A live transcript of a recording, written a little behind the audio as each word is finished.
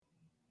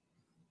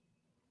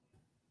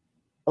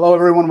Hello,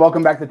 everyone.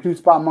 Welcome back to Two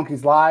Spot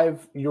Monkeys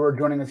Live. You are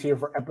joining us here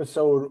for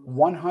episode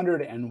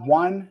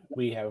 101.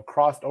 We have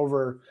crossed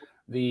over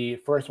the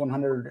first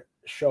 100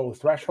 show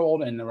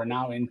threshold, and we're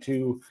now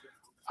into,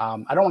 I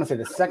don't want to say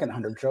the second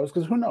 100 shows,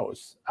 because who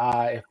knows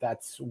if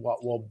that's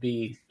what will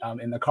be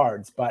in the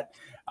cards. But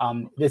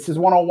this is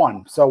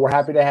 101, so we're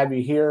happy to have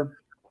you here.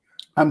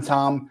 I'm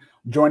Tom,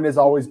 joined as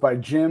always by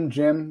Jim.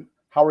 Jim,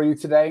 how are you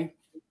today?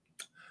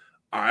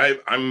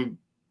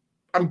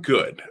 I'm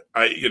good.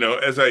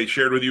 As I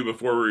shared with you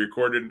before we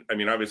recorded, I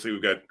mean, obviously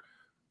we've got,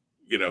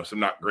 some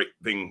not great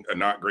thing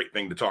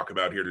to talk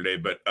about here today,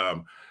 but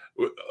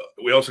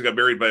we also got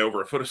buried by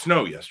over a foot of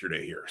snow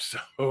yesterday here.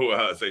 So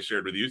as I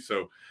shared with you,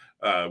 so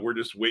we're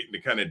just waiting to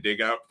kind of dig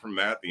out from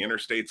that. The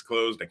interstate's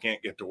closed. I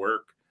can't get to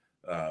work.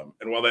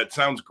 And while that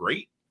sounds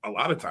great, a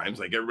lot of times,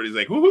 like everybody's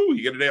like, woohoo,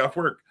 you get a day off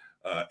work.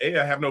 A,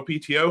 I have no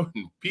PTO,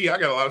 and B, I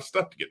got a lot of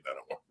stuff to get done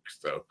at work.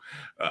 So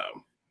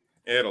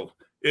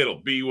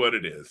it'll be what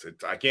it is.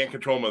 I can't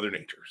control Mother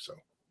Nature. So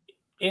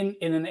in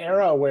an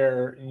era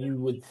where you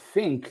would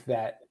think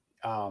that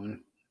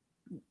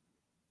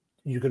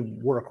you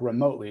could work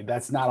remotely,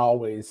 that's not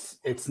always,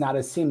 it's not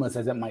as seamless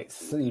as it might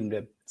seem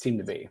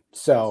to be.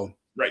 So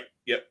right.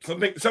 Yeah.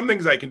 Some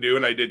things I can do,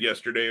 and I did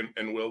yesterday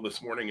and will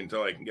this morning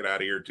until I can get out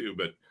of here too.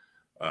 But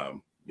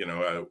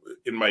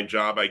in my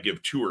job, I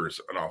give tours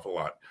an awful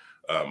lot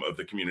of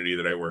the community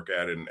that I work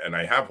at, and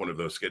I have one of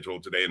those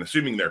scheduled today. And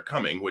assuming they're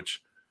coming,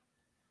 which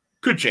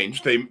could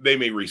change, they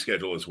may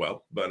reschedule as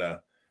well.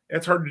 But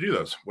it's hard to do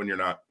those when you're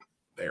not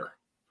there.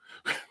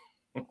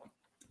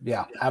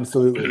 Yeah,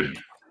 absolutely.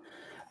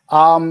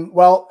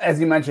 Well, as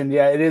you mentioned,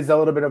 yeah, it is a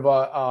little bit of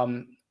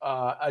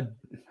a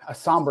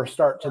somber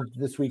start to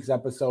this week's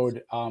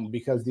episode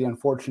because the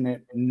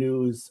unfortunate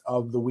news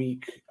of the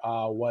week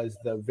was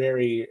the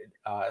very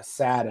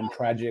sad and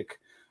tragic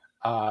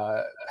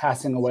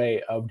passing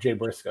away of Jay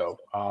Briscoe,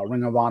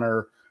 Ring of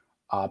Honor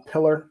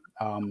pillar.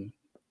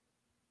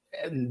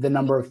 The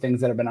number of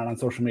things that have been out on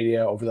social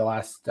media over the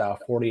last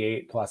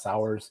 48 plus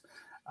hours.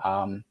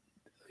 One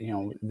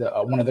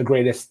of the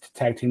greatest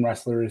tag team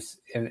wrestlers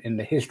in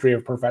the history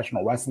of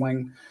professional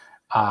wrestling.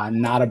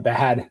 Not a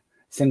bad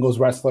singles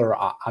wrestler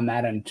on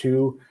that end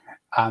too.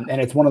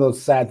 And it's one of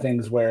those sad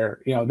things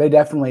where, Jay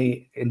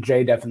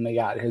definitely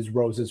got his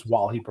roses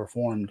while he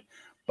performed,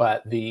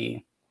 but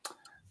the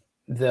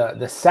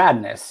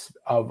sadness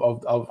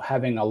of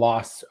having a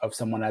loss of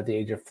someone at the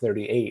age of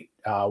 38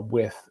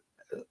 with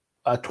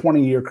a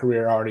 20-year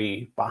career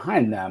already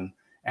behind them,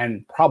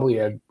 and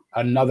probably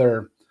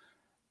another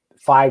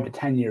 5 to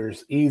 10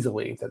 years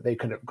easily that they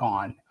could have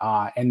gone.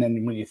 And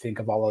then when you think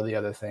of all of the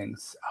other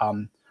things,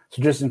 so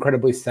just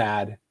incredibly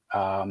sad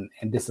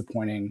and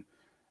disappointing.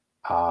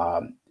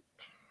 And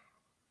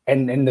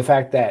the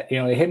fact that,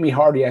 it hit me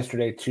hard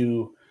yesterday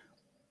too.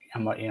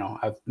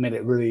 I've made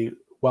it really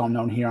well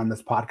known here on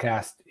this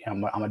podcast.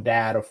 I'm a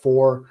dad of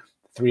 4.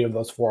 3 of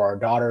those 4 are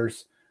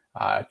daughters.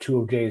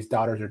 2 of Jay's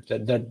daughters, or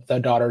the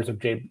daughters of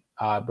Jay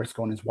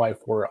Briscoe and his wife,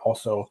 were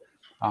also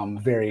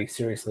very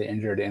seriously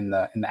injured in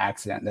the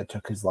accident that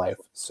took his life.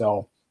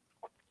 So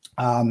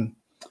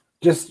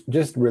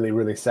just really,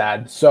 really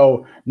sad.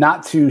 So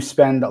not to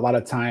spend a lot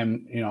of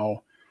time,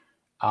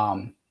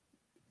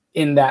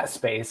 in that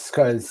space,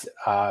 because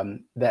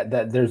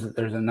that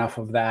there's enough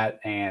of that.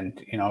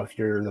 And, if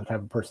you're the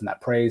type of person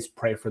that pray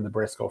for the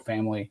Briscoe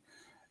family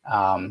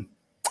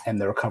and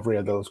the recovery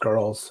of those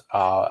girls.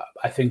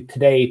 I think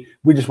today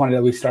we just wanted to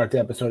at least start the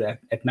episode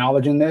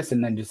acknowledging this,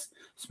 and then just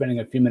spending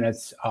a few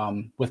minutes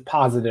with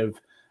positive,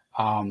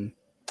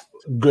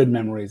 good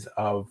memories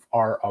of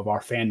our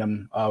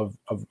fandom of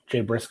Jay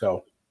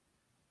Briscoe.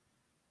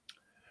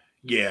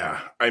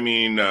 Yeah, I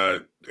mean,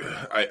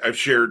 I've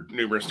shared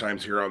numerous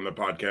times here on the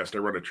podcast. I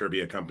run a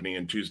trivia company,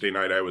 and Tuesday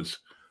night I was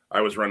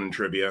running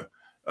trivia,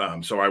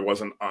 so I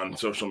wasn't on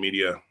social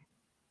media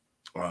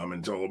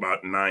until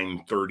about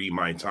 9:30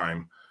 my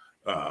time.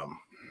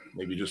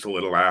 Maybe just a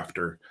little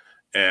after.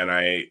 And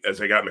as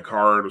I got in the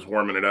car, I was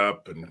warming it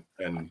up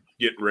and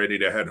getting ready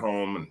to head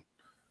home.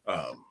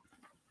 And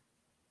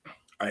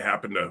I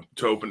happened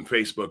to open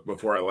Facebook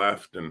before I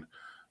left, and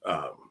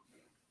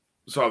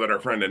saw that our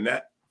friend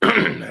Annette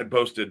had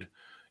posted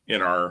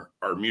in our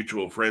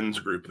mutual friends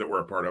group that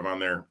we're a part of on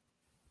there.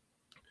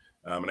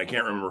 And I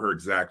can't remember her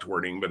exact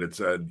wording, but it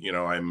said,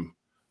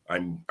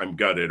 I'm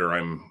gutted, or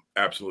I'm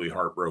absolutely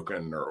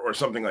heartbroken, or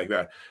something like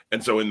that.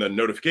 And so in the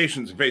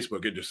notifications in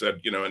Facebook, it just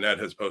said, Annette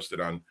has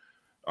posted on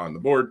the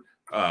board.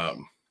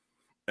 And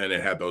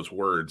it had those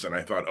words. And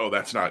I thought, oh,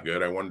 that's not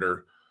good. I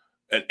wonder.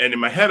 And in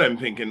my head, I'm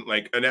thinking,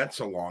 like, Annette's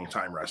a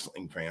longtime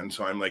wrestling fan.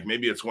 So I'm like,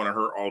 maybe it's one of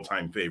her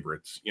all-time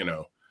favorites.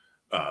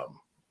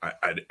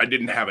 I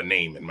didn't have a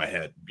name in my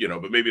head,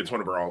 but maybe it's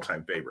one of her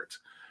all-time favorites.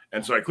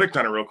 And so I clicked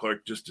on it real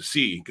quick just to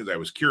see, because I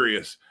was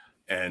curious.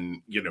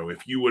 And,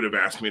 if you would have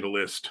asked me to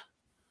list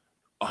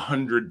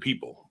 100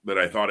 people that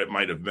I thought it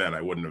might have been,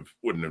 I wouldn't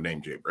have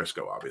named Jay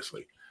Briscoe,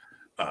 obviously.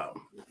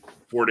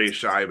 4 days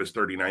shy of his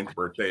 39th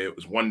birthday. It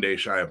was 1 day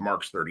shy of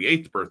Mark's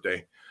 38th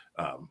birthday.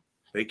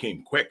 They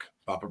came quick.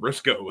 Papa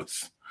Briscoe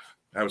was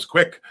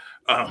quick.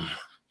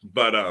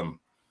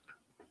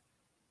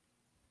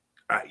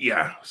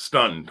 yeah,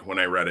 stunned when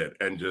I read it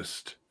and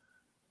just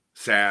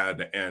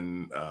sad.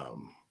 And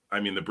I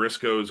mean, the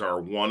Briscoes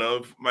are one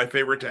of my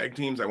favorite tag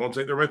teams. I won't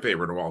say they're my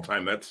favorite of all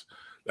time.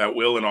 That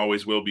will and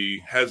always will be,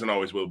 has and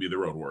always will be the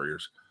Road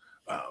Warriors.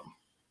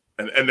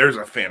 And there's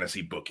a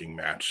fantasy booking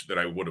match that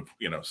I would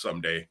have,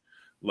 someday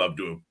loved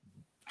to have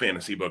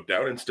fantasy booked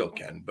out and still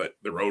can. But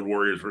the Road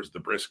Warriors versus the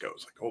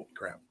Briscoes, like, holy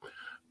crap.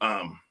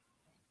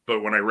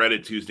 But when I read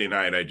it Tuesday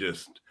night, I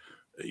just,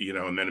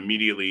 and then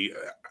immediately,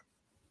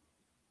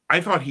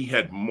 I thought he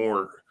had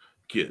more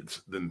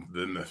kids than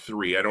the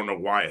three. I don't know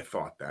why I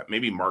thought that.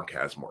 Maybe Mark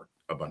has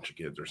a bunch of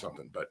kids or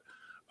something, but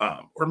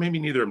or maybe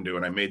neither of them do,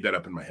 and I made that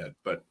up in my head.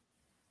 But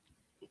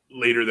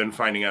later than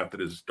finding out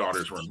that his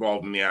daughters were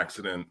involved in the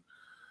accident,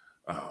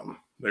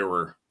 there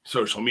were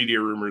social media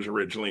rumors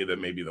originally that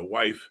maybe the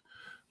wife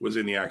was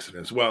in the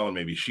accident as well, and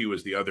maybe she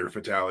was the other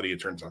fatality.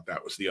 It turns out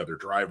that was the other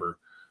driver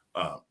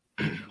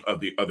of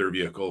the other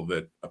vehicle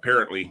that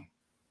apparently,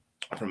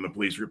 from the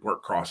police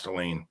report, crossed a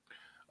lane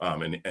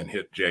and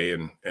hit Jay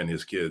and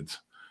his kids.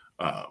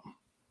 I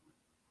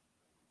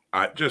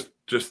just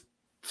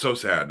so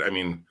sad. I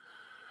mean,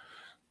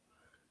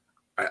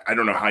 I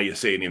don't know how you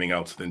say anything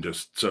else than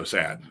just so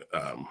sad.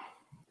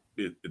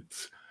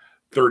 It's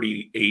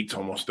 38,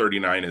 almost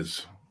 39,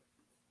 is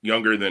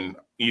younger than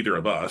either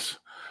of us,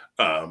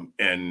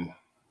 and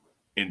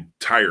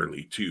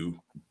entirely too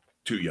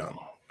young.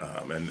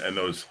 And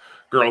those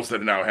girls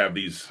that now have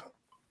these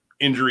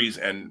injuries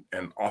and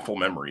awful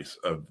memories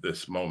of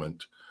this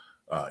moment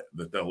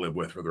that they'll live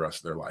with for the rest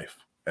of their life,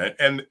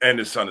 and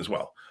his son as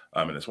well,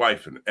 and his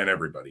wife and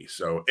everybody.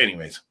 So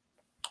anyways,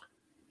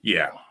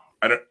 yeah,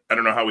 I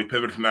don't know how we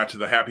pivot from that to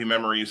the happy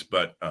memories,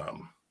 but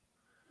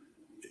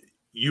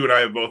you and I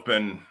have both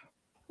been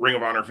Ring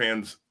of Honor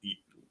fans.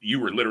 You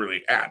were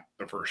literally at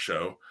the first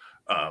show,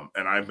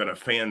 and I've been a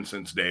fan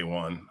since day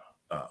one.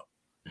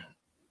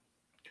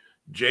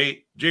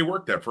 Jay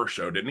worked that first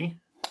show, didn't he?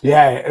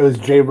 Yeah, it was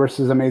Jay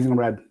versus Amazing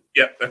Red.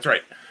 Yeah, that's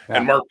right. Yeah.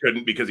 And Mark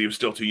couldn't because he was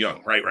still too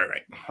young. Right.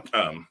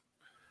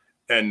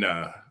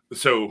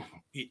 So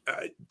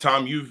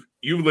Tom, you've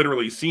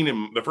literally seen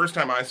him. The first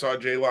time I saw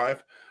Jay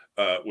live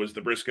was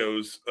the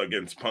Briscoes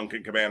against Punk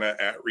and Cabana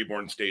at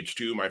Reborn Stage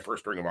 2, my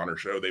first Ring of Honor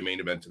show. They main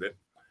evented it.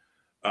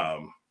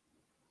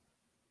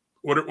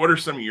 What are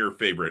some of your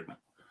favorite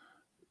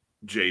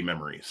Jay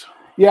memories?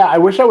 Yeah, I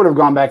wish I would have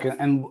gone back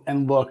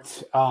and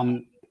looked.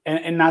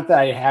 And not that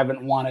I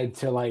haven't wanted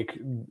to like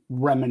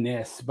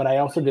reminisce, but I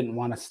also didn't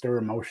want to stir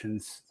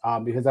emotions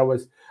because I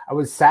was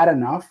sad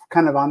enough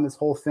kind of on this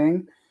whole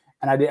thing,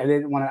 and I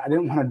didn't want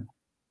to.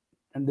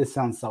 And this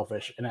sounds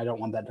selfish, and I don't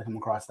want that to come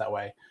across that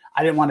way.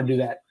 I didn't want to do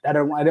that. I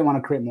didn't want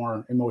to create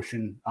more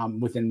emotion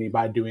within me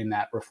by doing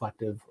that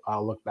reflective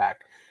look back.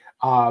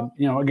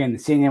 Again,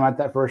 seeing him at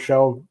that first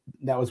show,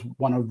 that was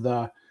one of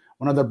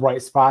the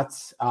bright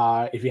spots.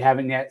 If you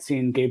haven't yet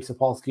seen Gabe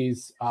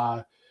Sapolsky's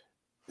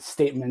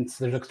statements,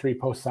 there's like 3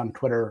 posts on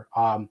Twitter.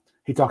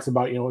 He talks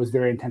about, it was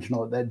very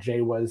intentional that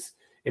Jay was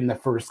in the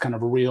first kind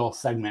of real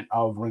segment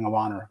of Ring of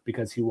Honor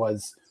because he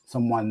was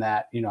someone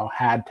that,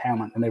 had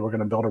talent and they were going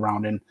to build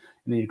around. And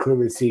you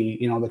clearly see,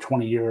 the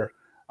 20-year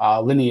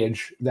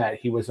lineage that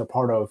he was a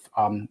part of,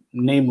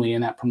 namely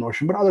in that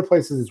promotion, but other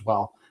places as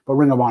well. But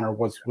Ring of Honor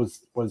was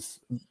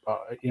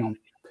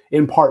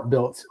in part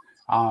built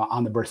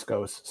on the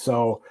Briscoes.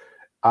 So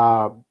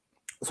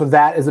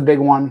that is a big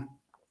one.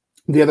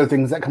 The other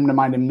things that come to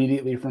mind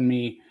immediately for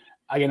me,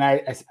 again,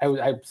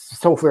 I'm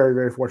so very,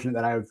 very fortunate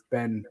that I've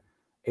been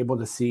able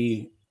to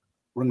see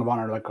Ring of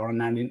Honor like around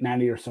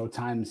 90 or so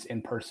times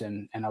in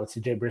person. And I would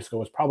say Jay Briscoe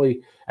was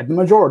probably at the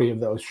majority of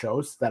those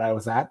shows that I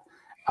was at.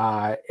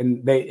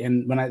 And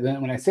when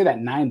I say that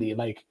 90,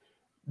 like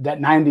that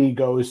 90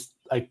 goes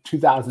like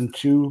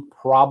 2002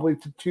 probably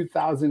to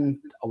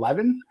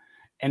 2011.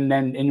 And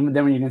then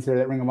when you consider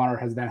that Ring of Honor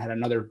has then had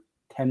another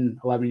 10,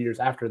 11 years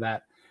after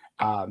that.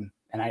 And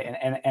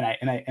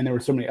there were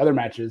so many other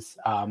matches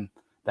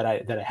that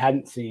I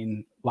hadn't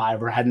seen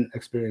live or hadn't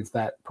experienced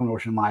that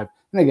promotion live.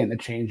 And again, the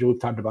change, we've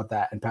talked about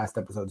that in past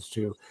episodes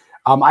too.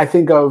 I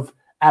think of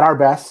At Our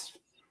Best,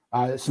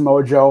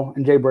 Samoa Joe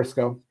and Jay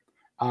Briscoe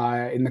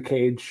in the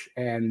cage,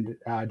 and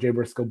Jay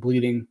Briscoe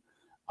bleeding,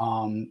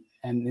 an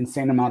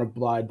insane amount of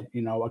blood,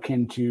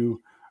 akin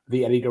to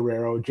the Eddie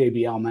Guerrero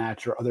JBL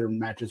match or other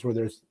matches where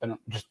there's been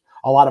just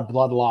a lot of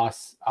blood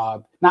loss,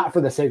 not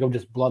for the sake of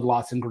just blood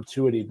loss and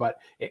gratuity, but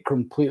it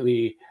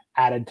completely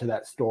added to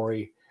that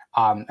story.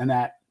 And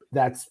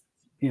that's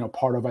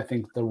part of, I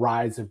think, the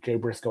rise of Jay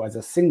Briscoe as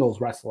a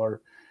singles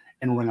wrestler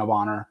in Ring of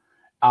Honor.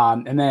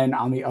 And then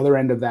on the other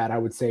end of that, I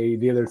would say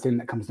the other thing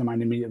that comes to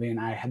mind immediately, and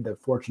I had the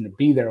fortune to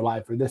be there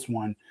live for this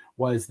one,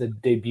 was the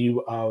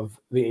debut of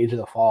the Age of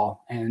the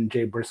Fall and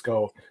Jay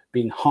Briscoe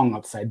being hung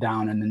upside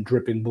down and then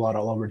dripping blood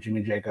all over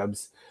Jimmy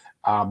Jacobs.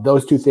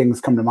 Those two things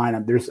come to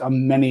mind. There's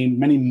many,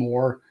 many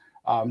more,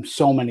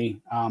 so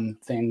many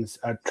things.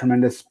 A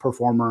tremendous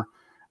performer.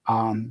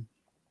 I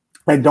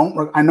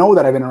know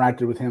that I've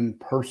interacted with him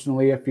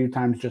personally a few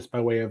times just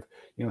by way of,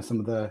 some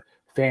of the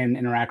fan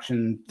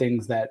interaction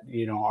things that,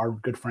 our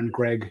good friend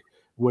Greg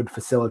would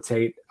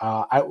facilitate.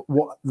 The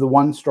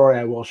one story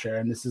I will share,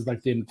 and this is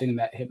like the thing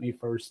that hit me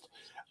first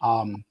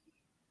on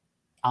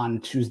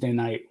Tuesday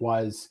night,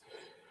 was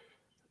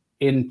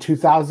in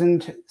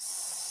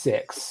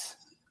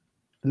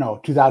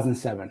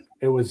 2007.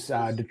 It was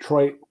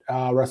Detroit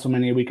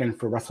WrestleMania weekend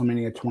for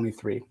WrestleMania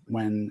 23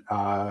 when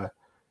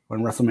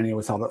WrestleMania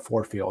was held at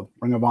Ford Field.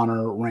 Ring of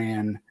Honor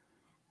ran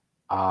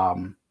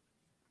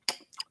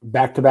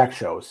back-to-back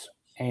shows,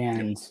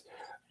 and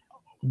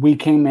we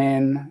came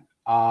in.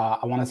 I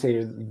want to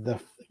say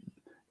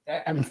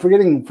I'm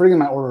forgetting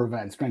my order of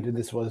events. Granted,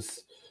 this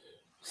was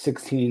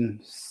 16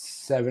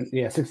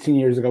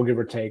 years ago, give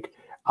or take.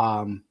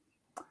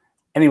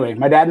 Anyway,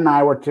 my dad and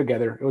I were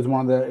together. It was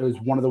one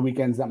of the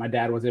weekends that my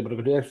dad was able to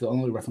go to. Actually, the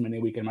only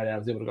WrestleMania weekend my dad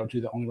was able to go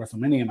to. The only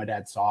WrestleMania my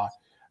dad saw.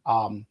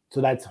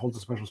 So that holds a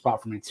special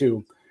spot for me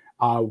too.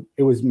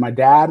 It was my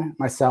dad,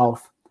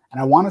 myself,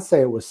 and I want to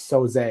say it was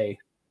Soze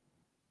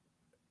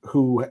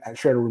who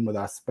shared a room with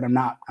us, but I'm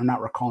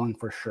not recalling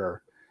for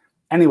sure.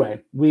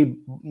 Anyway,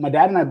 my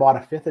dad and I bought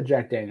a fifth of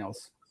Jack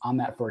Daniels on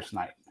that first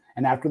night.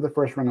 And after the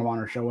first Ring of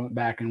Honor show, went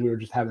back and we were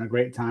just having a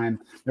great time.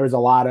 There was a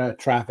lot of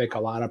traffic, a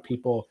lot of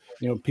people,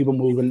 people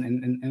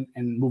moving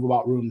and move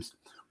about rooms.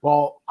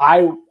 Well,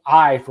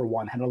 I for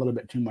one had a little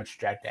bit too much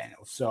Jack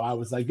Daniels. So I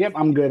was like, yep,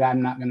 I'm good.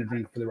 I'm not going to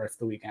drink for the rest of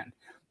the weekend.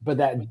 But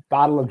that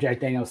bottle of Jack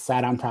Daniels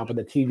sat on top of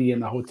the TV in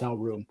the hotel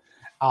room.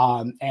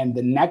 And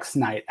the next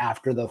night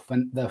after the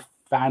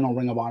final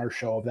Ring of Honor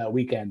show of that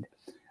weekend,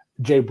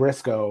 Jay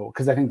Briscoe,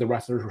 because I think the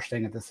wrestlers were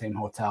staying at the same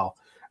hotel,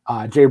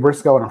 Jay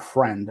Briscoe and a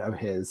friend of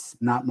his,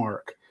 not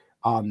Mark,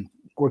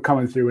 were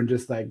coming through and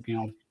just like,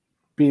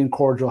 being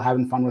cordial,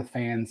 having fun with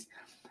fans.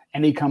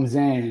 And he comes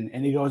in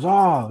and he goes,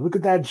 "Oh, look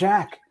at that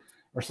Jack,"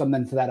 or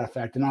something to that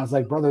effect. And I was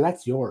like, "Brother,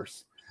 that's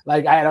yours."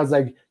 Like I was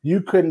like,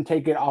 you couldn't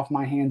take it off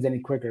my hands any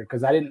quicker,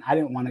 because I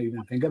didn't want to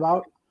even think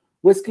about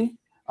whiskey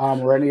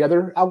or any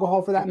other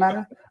alcohol for that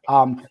matter.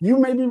 You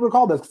maybe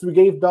recall this because we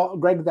gave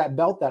Greg that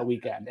belt that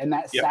weekend, and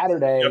that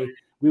Saturday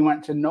we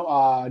went to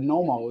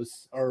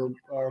Nomos or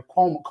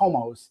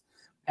Comos,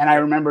 and I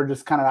remember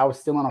just I was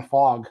still in a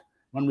fog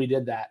when we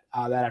did that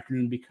that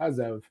afternoon because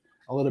of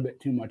a little bit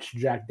too much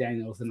Jack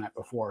Daniels the night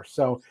before.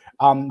 So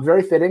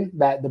very fitting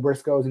that the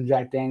Briscoes and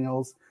Jack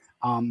Daniels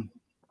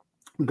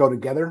go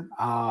together.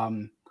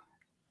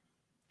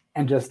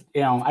 And just,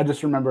 I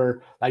just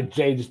remember like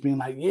Jay just being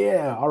like,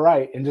 "Yeah, all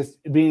right," and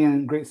just being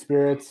in great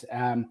spirits.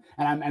 And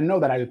I know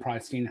that I had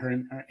probably seen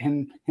him or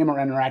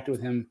interacted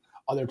with him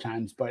other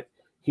times, but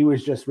he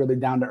was just really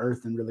down to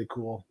earth and really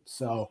cool.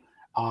 So,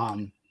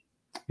 and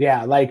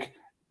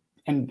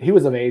he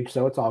was of age,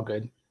 so it's all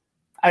good.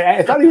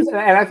 I thought he was, and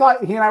I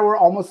thought he and I were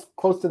almost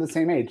close to the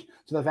same age.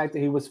 So the fact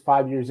that he was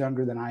 5 years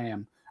younger than I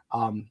am,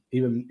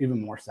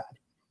 even more sad.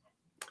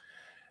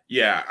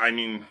 Yeah, I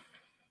mean,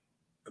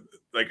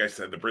 like I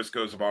said, the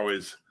Briscoes have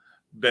always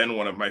been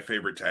one of my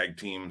favorite tag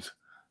teams.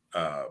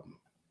 I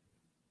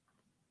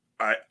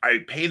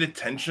paid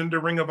attention to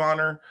Ring of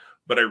Honor,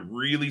 but I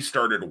really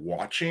started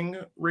watching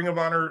Ring of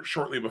Honor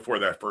shortly before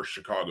that first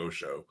Chicago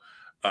show.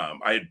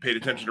 I had paid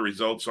attention to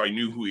results, so I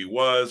knew who he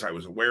was. I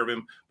was aware of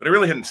him, but I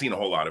really hadn't seen a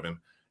whole lot of him.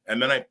 And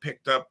then I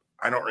picked up,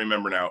 I don't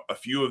remember now, a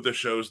few of the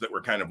shows that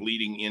were kind of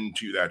leading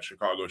into that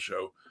Chicago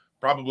show,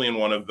 probably in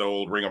one of the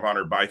old Ring of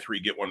Honor buy 3,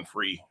 get 1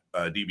 free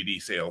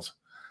DVD sales.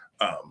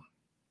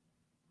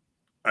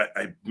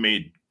 I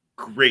made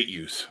great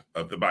use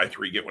of the buy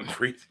 3, get 1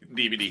 free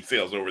DVD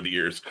sales over the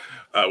years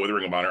with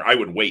Ring of Honor. I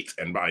would wait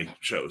and buy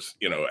shows,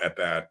 at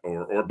that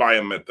or buy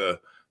them at the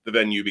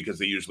venue, because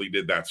they usually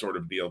did that sort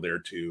of deal there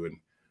too.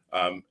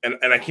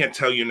 And I can't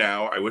tell you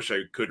now. I wish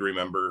I could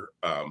remember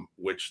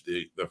which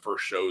the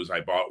first shows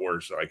I bought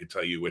were, so I could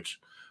tell you which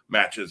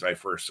matches I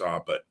first saw.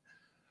 But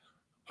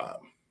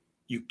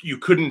you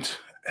couldn't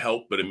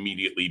help but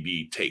immediately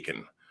be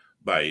taken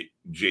by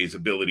Jay's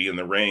ability in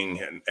the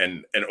ring,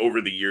 and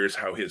over the years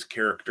how his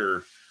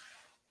character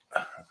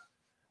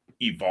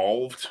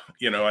evolved.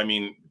 I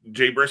mean,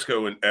 Jay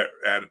Briscoe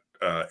at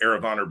Era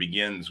of Honor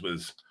Begins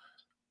was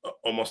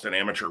almost an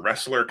amateur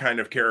wrestler kind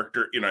of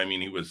character. I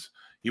mean,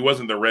 he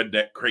wasn't the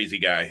redneck crazy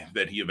guy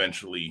that he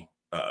eventually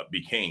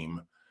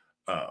became,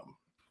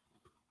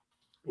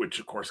 which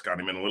of course got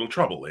him in a little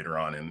trouble later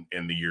on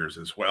in the years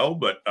as well.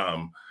 But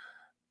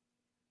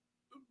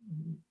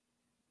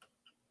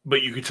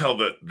you could tell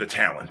the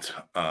talent.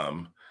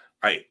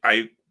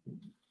 I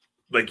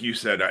like you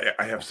said,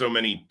 I have so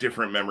many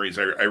different memories.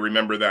 I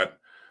remember that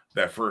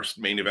first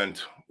main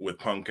event with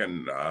Punk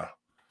and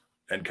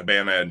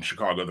Cabana in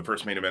Chicago, the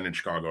first main event in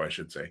Chicago, I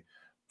should say,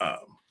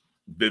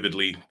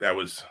 vividly. That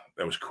was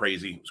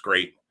crazy. It was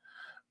great.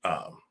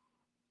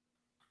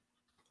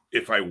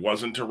 If I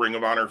wasn't a Ring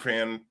of Honor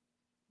fan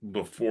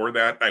before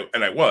that,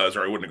 I was,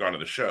 or I wouldn't have gone to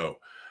the show.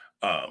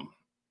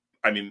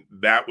 I mean,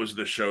 that was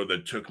the show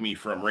that took me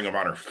from Ring of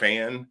Honor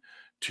fan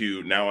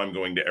to now I'm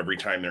going to every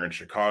time they're in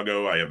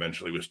Chicago. I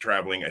eventually was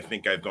traveling. I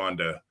think I've gone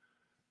to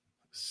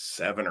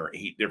 7 or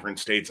 8 different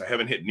states. I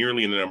haven't hit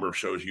nearly the number of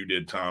shows you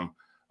did, Tom.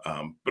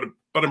 But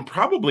I'm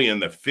probably in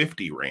the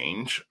 50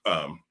 range.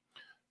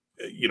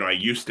 I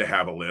used to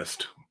have a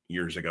list,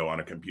 years ago on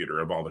a computer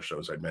of all the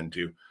shows I'd been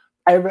to.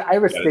 I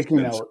have a sticky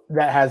note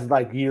that has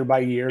like year by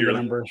year the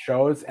number of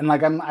shows, and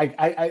like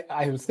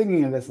I was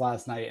thinking of this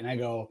last night, and I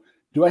go,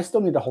 do I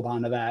still need to hold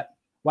on to that?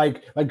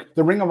 Like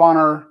the Ring of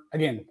Honor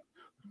again,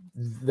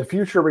 the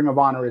future Ring of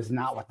Honor is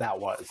not what that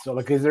was. So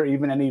like, is there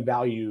even any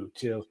value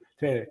to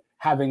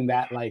having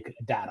that like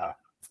data?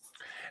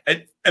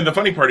 And the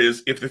funny part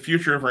is, if the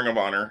future of Ring of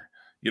Honor,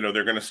 you know,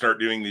 they're going to start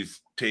doing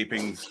these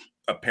tapings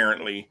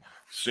apparently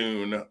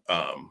soon.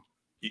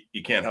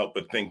 You can't help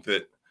but think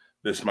that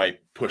this might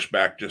push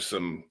back just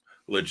some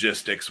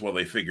logistics while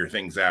they figure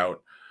things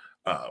out.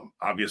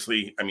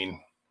 Obviously, I mean,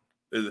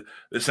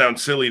 this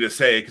sounds silly to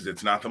say because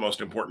it's not the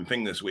most important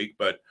thing this week,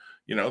 but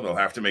you know, they'll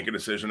have to make a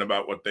decision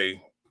about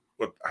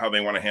how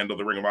they want to handle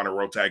the Ring of Honor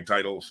World Tag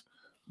titles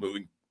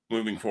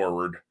moving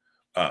forward.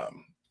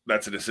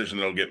 That's a decision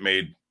that'll get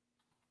made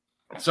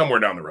somewhere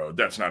down the road.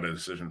 That's not a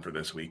decision for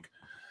this week.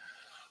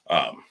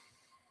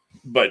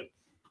 But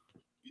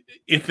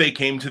if they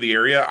came to the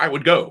area, I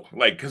would go,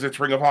 like, because it's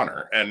Ring of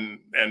Honor, and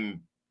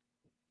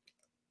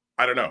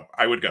I don't know,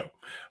 I would go.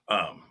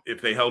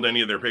 If they held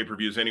any of their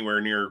pay-per-views anywhere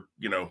near,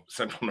 you know,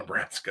 central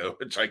Nebraska,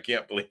 which I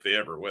can't believe they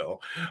ever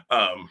will,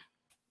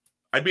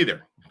 I'd be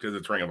there because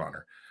it's Ring of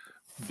Honor.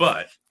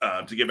 But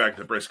to get back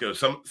to the Briscoes,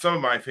 some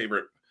of my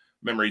favorite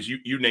memories,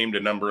 you named a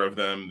number of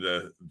them.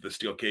 The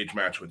steel cage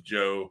match with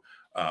Joe.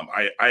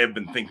 I have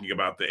been thinking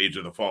about the Age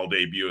of the Fall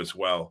debut as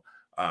well.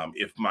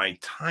 If my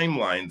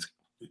timelines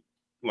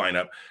line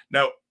up.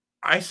 Now,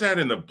 I sat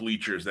in the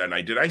bleachers that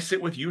night. Did I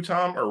sit with you,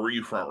 Tom, or were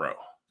you front row?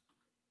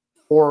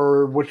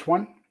 Or which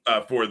one?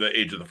 For the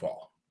Age of the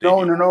Fall.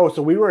 No.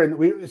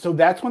 So so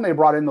that's when they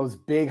brought in those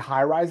big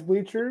high-rise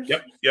bleachers.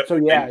 Yep. So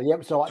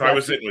yep. So I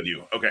was sitting with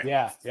you. Okay.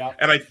 Yeah.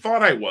 And I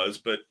thought I was,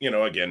 but you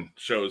know, again,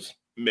 shows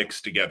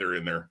mixed together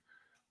in their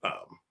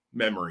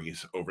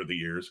memories over the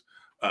years.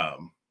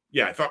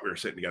 Yeah, I thought we were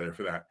sitting together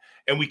for that.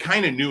 And we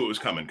kind of knew it was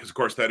coming because, of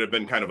course, that had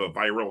been kind of a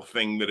viral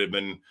thing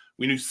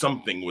we knew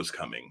something was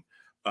coming.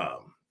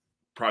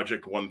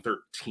 Project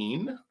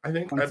 113, I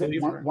think. I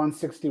believe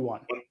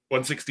 161.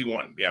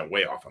 161. Yeah,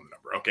 way off on the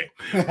number. Okay.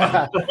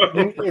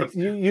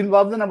 you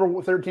love the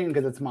number 13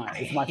 because it's mine.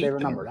 It's my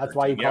favorite number. That's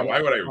why you call it.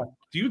 Why would I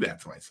do that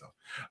to myself?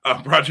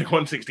 Project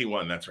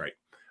 161, that's right.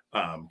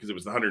 Because it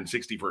was the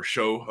 161st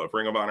show of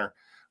Ring of Honor.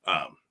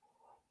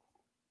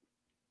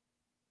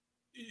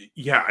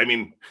 Yeah, I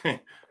mean,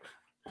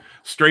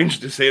 strange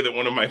to say that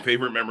one of my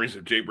favorite memories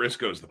of Jay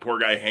Briscoe is the poor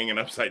guy hanging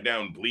upside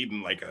down,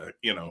 bleeding like a,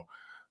 you know,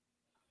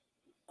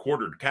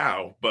 quartered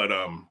cow. But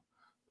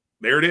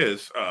there it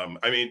is.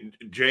 I mean,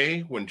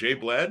 when Jay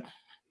bled.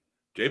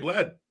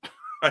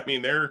 I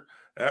mean,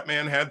 that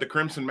man had the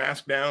crimson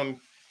mask down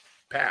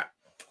pat.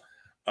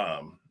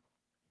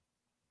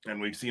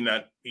 And we've seen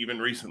that even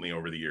recently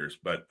over the years.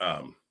 But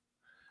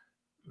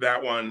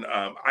that one,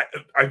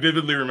 I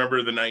vividly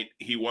remember the night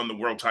he won the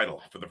world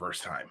title for the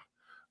first time.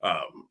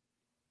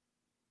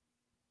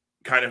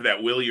 Kind of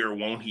that will he or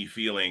won't he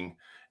feeling.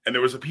 And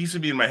there was a piece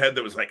of me in my head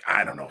that was like,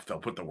 I don't know if they'll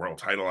put the world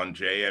title on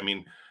Jay. I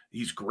mean,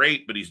 he's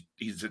great, but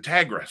he's a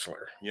tag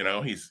wrestler. You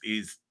know,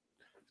 he's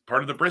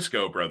part of the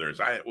Briscoe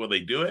brothers. Will they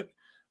do it?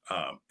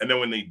 And then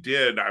when they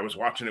did, I was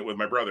watching it with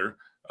my brother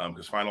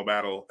because Final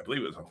Battle, I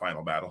believe it was a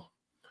Final Battle.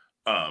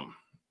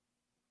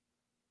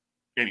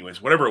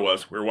 Anyways, whatever it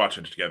was, we were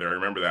watching it together. I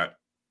remember that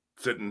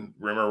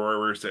remember where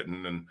we were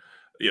sitting, and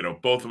you know,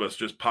 both of us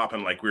just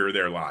popping like we were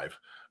there live.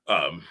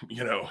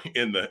 You know,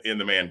 in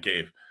the man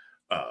cave,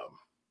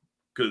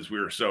 because we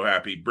were so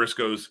happy.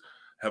 Briscoes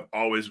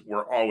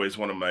were always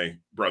one of my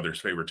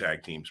brother's favorite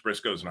tag teams.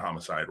 Briscoes and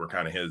Homicide were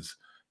kind of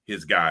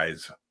his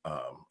guys.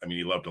 I mean,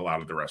 he loved a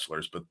lot of the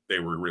wrestlers, but they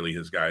were really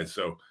his guys.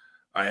 So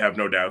I have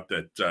no doubt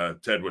that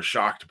Ted was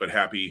shocked but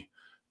happy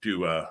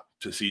to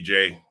see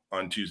Jay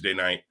on Tuesday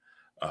night.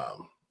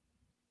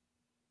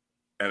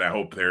 And I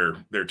hope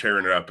they're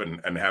tearing it up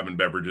and having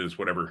beverages,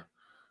 whatever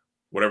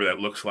that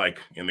looks like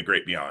in the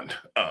great beyond.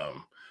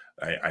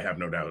 I have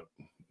no doubt.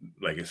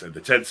 Like I said,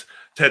 Ted's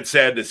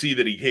sad to see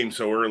that he came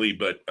so early,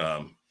 but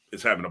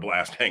is having a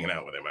blast hanging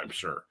out with him, I'm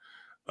sure.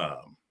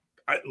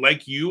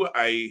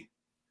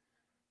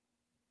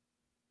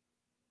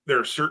 There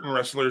are certain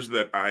wrestlers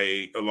that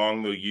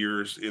along the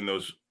years in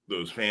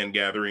those fan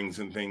gatherings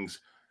and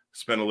things,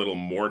 spent a little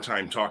more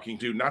time talking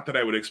to. Not that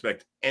I would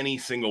expect any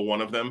single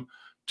one of them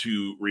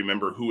to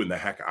remember who in the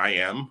heck I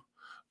am.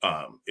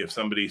 If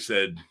somebody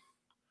said,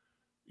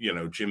 you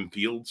know, Jim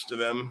Fields to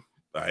them,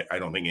 I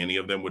don't think any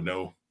of them would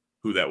know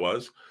who that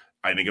was.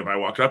 I think if I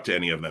walked up to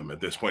any of them at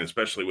this point,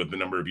 especially with the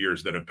number of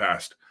years that have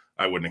passed,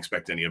 I wouldn't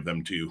expect any of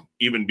them to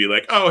even be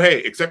like, oh, hey,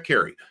 except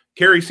Kerry.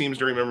 Kerry seems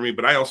to remember me,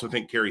 but I also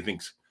think Kerry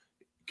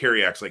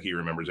acts like he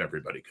remembers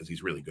everybody because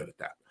he's really good at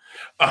that.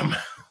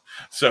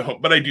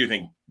 But I do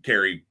think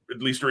Kerry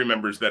at least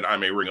remembers that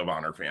I'm a Ring of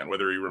Honor fan.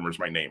 Whether he remembers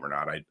my name or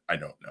not, I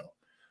don't know.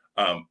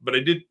 But I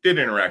did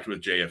interact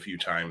with Jay a few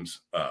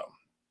times.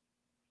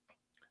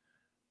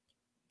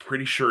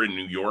 Pretty sure in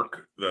New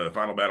York, the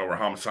Final Battle where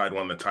Homicide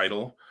won the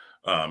title,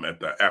 at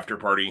the after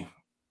party,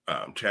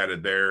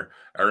 chatted there.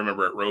 I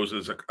remember at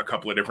Rose's a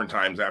couple of different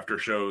times after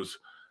shows.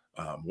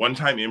 One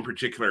time in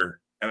particular,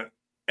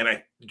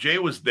 and Jay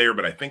was there,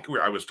 but I think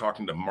I was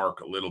talking to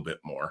Mark a little bit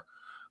more.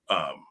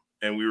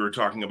 And we were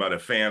talking about a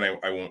fan.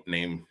 I won't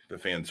name the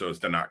fan so as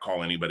to not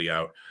call anybody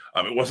out.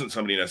 It wasn't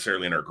somebody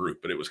necessarily in our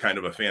group, but it was kind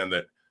of a fan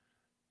that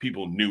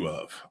people knew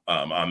of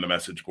on the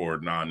message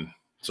board and on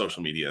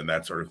social media and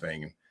that sort of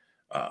thing.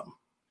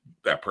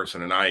 That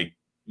person and I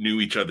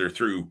knew each other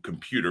through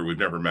computer. We've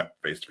never met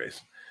face to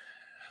face.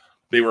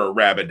 They were a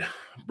rabid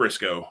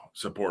Briscoe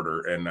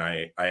supporter, and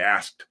I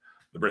asked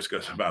the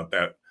Briscoes about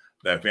that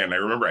fan. I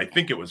remember, I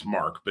think it was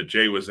Mark, but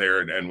Jay was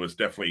there and was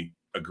definitely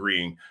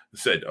agreeing.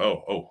 Said,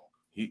 "Oh,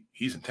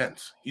 he's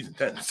intense. He's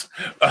intense."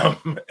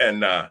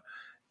 And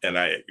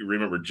I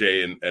remember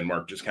Jay and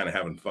Mark just kind of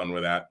having fun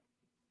with that.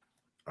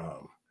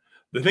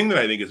 The thing that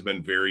I think has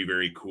been very,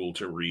 very cool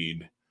to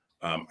read.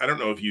 I don't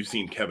know if you've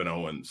seen Kevin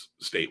Owens'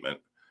 statement.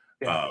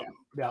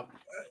 Yeah.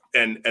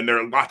 And there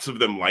are lots of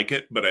them like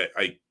it, but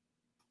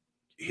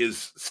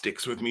his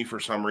sticks with me for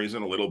some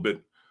reason a little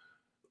bit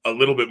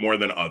more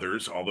than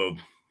others, although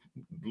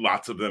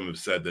lots of them have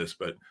said this,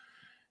 but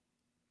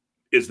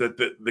is that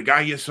the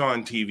guy you saw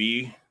on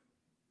TV,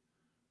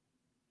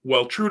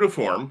 well, true to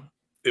form,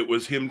 it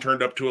was him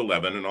turned up to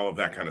 11 and all of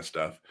that kind of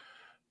stuff.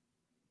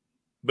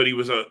 But he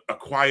was a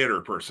quieter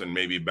person,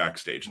 maybe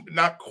backstage.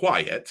 Not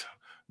quiet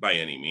by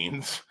any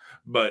means,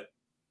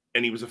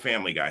 and he was a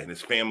family guy, and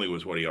his family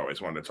was what he always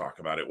wanted to talk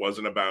about. It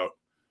wasn't about,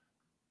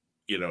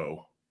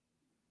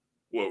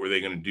 what were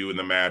they going to do in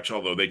the match,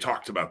 although they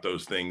talked about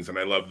those things. And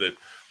I love that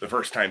the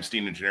first time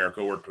Steen and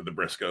Generico worked with the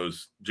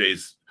Briscoes,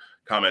 Jay's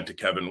comment to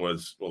Kevin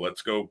was, well,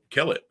 let's go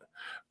kill it.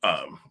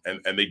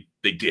 And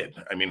they did.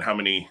 I mean, how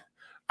many,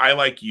 I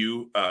like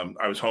you.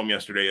 I was home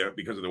yesterday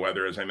because of the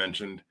weather, as I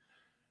mentioned.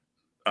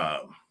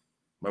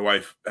 My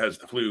wife has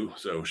the flu,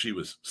 so she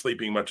was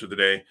sleeping much of the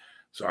day.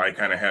 So I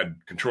kind of had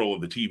control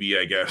of the TV,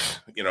 I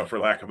guess, for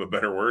lack of a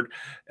better word.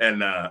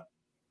 And a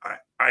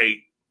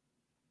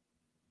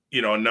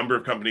number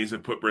of companies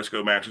have put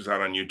Briscoe matches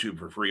out on YouTube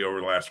for free over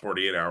the last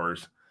 48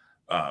 hours.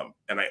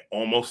 And I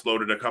almost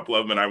loaded a couple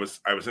of them, and I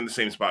was in the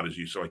same spot as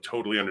you. So I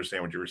totally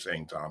understand what you were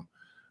saying, Tom.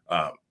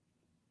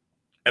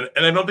 And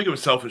I don't think it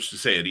was selfish to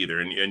say it either.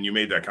 And you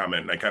made that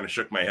comment, and I kind of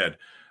shook my head.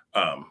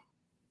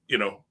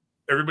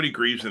 Everybody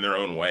grieves in their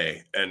own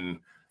way. And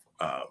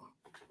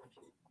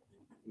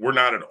we're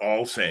not at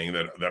all saying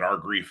that our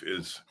grief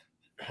is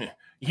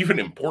even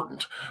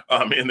important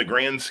in the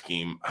grand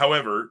scheme.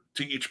 However,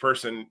 to each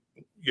person,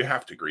 you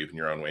have to grieve in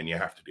your own way, and you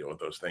have to deal with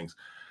those things.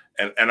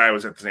 And I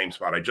was at the same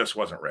spot. I just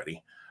wasn't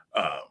ready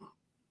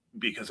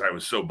because I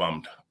was so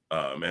bummed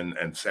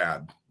and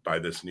sad by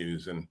this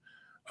news. And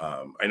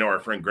I know our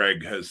friend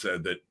Greg has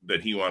said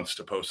that he wants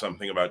to post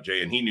something about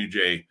Jay, and he knew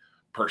Jay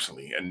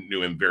personally and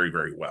knew him very,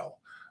 very well.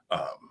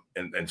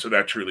 And so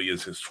that truly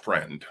is his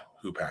friend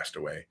who passed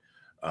away.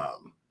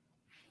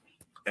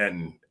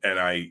 And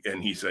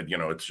he said,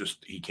 it's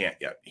just, he can't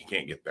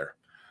get there.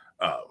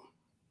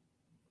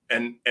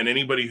 And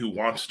anybody who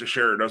wants to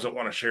share or doesn't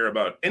want to share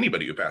about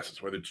anybody who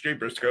passes, whether it's Jay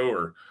Briscoe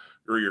or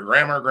your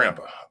grandma or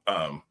grandpa,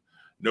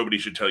 nobody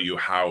should tell you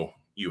how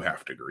you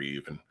have to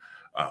grieve. And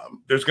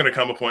there's going to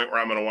come a point where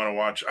I'm going to want to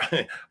watch.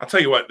 I'll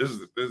tell you what, this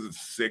is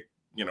sick,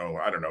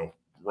 I don't know,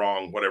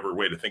 wrong, whatever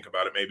way to think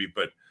about it maybe,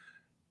 but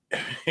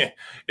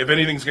if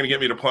anything's going to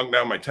get me to plunk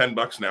down my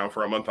 $10 now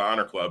for a month of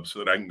Honor Club so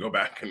that I can go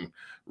back and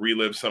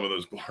relive some of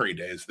those glory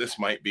days, this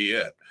might be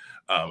it.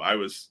 I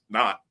was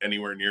not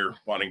anywhere near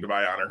wanting to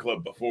buy Honor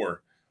Club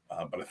before,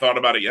 but I thought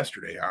about it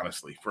yesterday,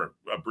 honestly, for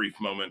a brief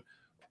moment,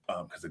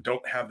 because I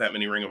don't have that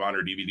many Ring of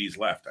Honor DVDs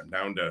left. I'm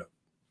down to,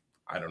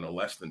 I don't know,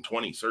 less than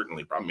 20,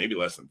 certainly, probably maybe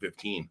less than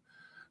 15.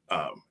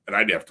 And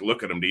I'd have to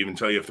look at them to even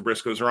tell you if the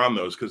Briscoes are on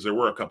those, because there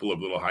were a couple of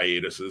little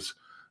hiatuses,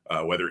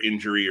 whether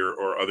injury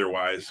or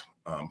otherwise,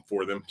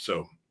 for them.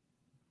 So,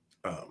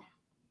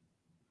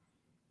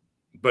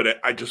 but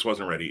I just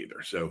wasn't ready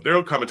either. So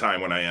there'll come a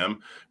time when I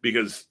am,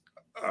 because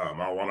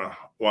I'll want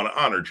to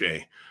honor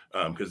Jay,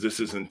 because this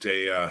isn't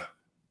a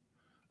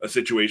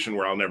situation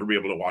where I'll never be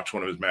able to watch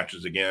one of his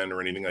matches again or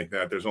anything like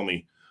that. There's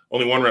only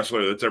one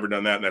wrestler that's ever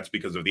done that, and that's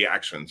because of the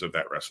actions of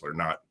that wrestler,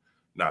 not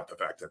the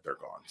fact that they're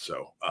gone.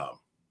 So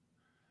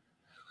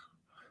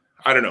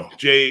I don't know.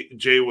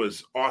 Jay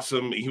was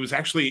awesome. He was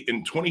actually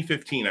in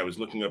 2015. I was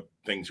looking up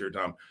things here,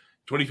 Tom.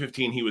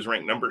 2015, he was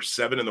ranked number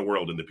 7 in the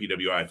world in the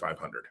PWI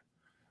 500.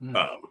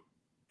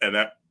 And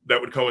that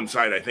would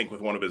coincide, I think,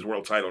 with one of his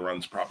world title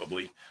runs,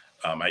 probably.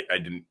 I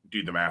didn't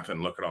do the math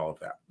and look at all of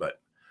that, but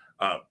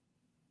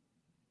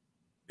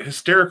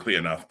hysterically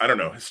enough, I don't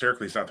know,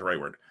 hysterically is not the right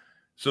word.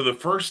 So the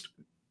first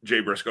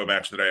Jay Briscoe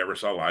match that I ever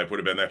saw live would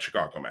have been that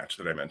Chicago match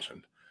that I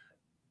mentioned.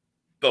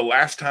 The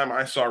last time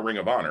I saw Ring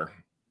of Honor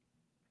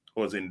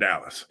was in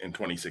Dallas in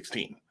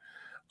 2016.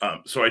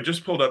 So I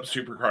just pulled up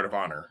Supercard of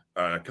Honor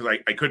because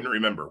I couldn't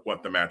remember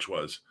what the match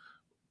was,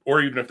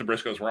 or even if the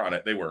Briscoes were on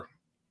it. They were.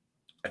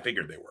 I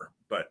figured they were.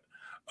 But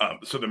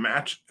so the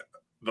match,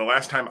 the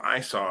last time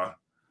I saw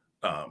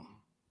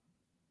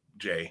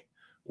Jay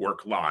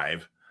work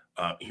live,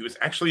 he was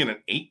actually in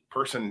an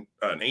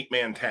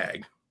 8-man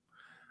tag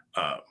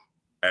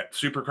at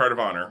Supercard of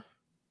Honor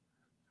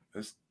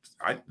this,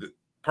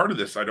 part of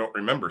this, I don't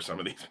remember some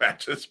of these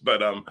matches,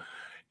 but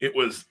it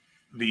was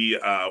the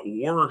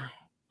War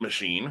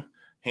Machine,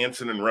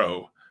 Hanson and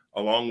Rowe,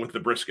 along with the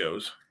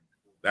Briscoes.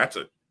 That's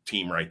a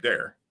team right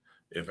there,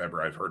 if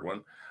ever I've heard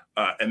one.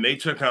 And they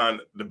took on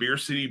the Beer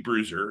City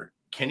Bruiser,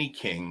 Kenny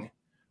King,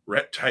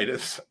 Rhett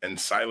Titus, and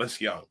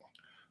Silas Young.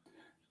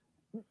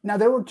 Now,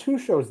 there were 2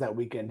 shows that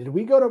weekend. Did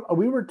we go to?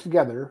 We were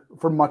together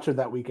for much of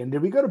that weekend.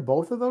 Did we go to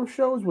both of those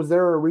shows? Was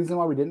there a reason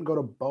why we didn't go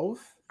to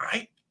both?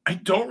 I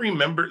don't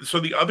remember. So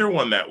the other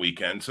one that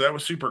weekend, so that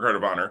was Supercard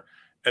of Honor,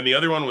 and the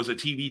other one was a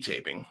TV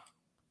taping.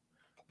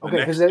 Okay,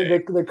 because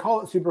they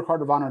call it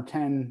Supercard of Honor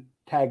 10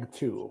 Tag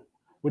 2,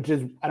 which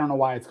is, I don't know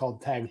why it's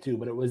called Tag 2,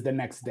 but it was the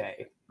next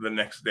day. The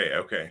next day,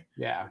 okay.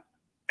 Yeah.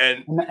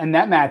 And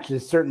that match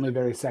is certainly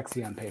very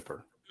sexy on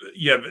paper.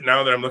 Yeah, but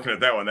now that I'm looking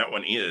at that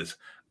one is.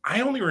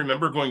 I only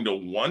remember going to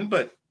one,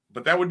 but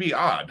that would be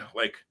odd.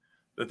 Like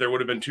that there would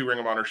have been 2 Ring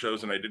of Honor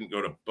shows and I didn't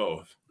go to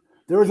both.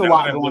 There was a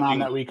lot going on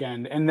that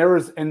weekend. And there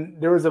was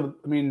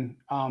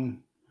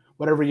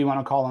whatever you want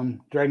to call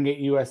them, Dragon Gate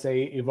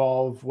USA,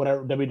 Evolve,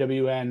 whatever,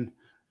 WWN.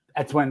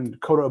 That's when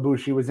Kota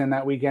Ibushi was in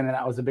that weekend, and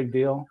that was a big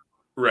deal.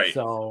 Right.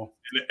 So,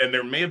 and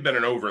there may have been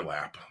an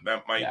overlap.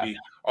 That might be.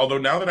 Although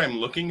now that I'm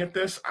looking at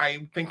this,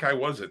 I think I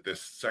was at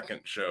this second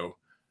show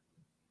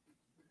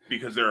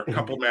because there are a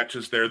couple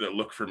matches there that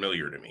look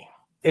familiar to me.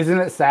 Isn't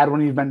it sad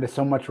when you've been to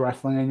so much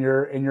wrestling in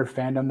your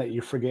fandom that you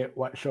forget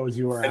what shows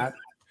you were at?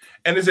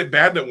 And is it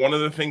bad that one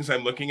of the things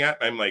I'm looking at,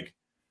 I'm like,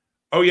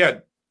 oh yeah,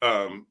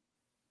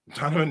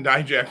 Donovan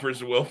Dijak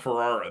versus Will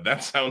Ferrara.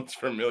 That sounds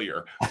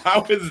familiar.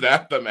 How is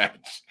that the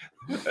match?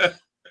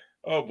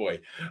 Oh boy.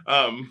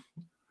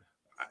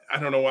 I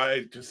don't know why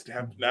I just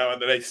have, now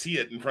that I see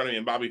it in front of me,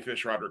 and Bobby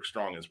Fish, Roderick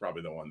Strong is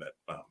probably the one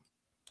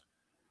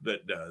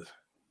that does.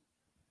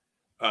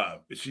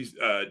 She's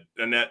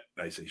Annette,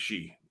 I say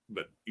she,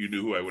 but you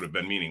knew who I would have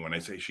been meaning when I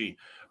say she.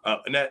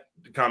 Annette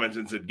commented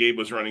and said Gabe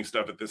was running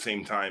stuff at the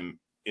same time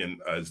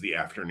as the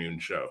afternoon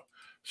show.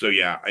 So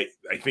yeah,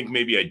 I think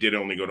maybe I did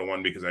only go to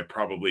one because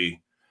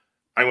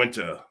I went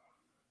to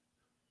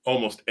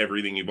almost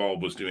everything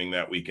Evolve was doing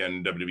that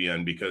weekend,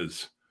 WWN,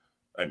 because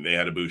they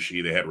had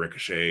Ibushi, they had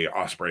Ricochet,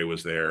 Ospreay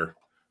was there.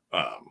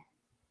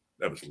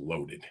 That was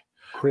loaded.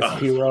 Chris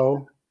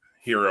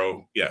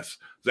Hero, yes.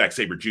 Zack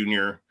Sabre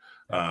Jr.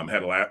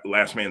 Had a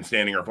last man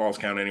standing or falls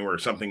count anywhere or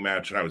something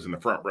match, and I was in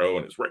the front row,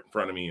 and it's right in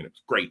front of me, and it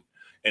was great.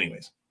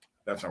 Anyways,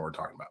 that's not what we're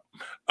talking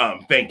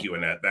about. Thank you,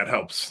 Annette. That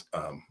helps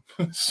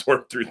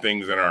sort through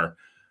things in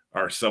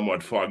our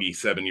somewhat foggy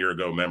 7-year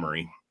ago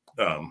memory.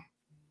 I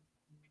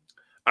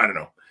don't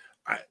know.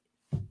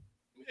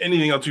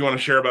 Anything else you want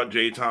to share about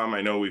Jay, Tom?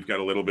 I know we've got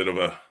a little bit of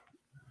a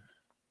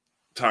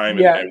time,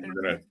 and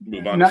we're going to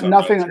move on.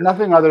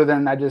 Nothing other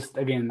than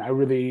I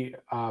really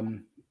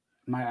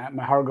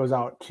my heart goes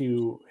out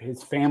to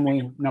his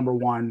family, number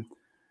one,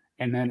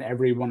 and then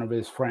every one of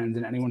his friends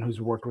and anyone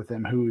who's worked with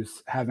him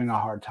who's having a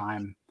hard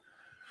time,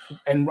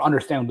 and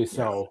understandably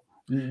so,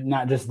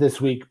 not just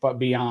this week but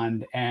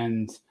beyond.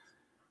 And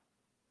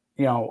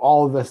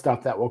all of the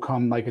stuff that will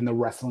come, like in the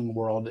wrestling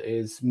world,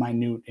 is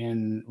minute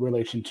in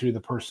relation to the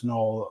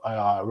personal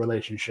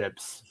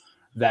relationships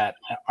that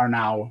are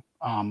now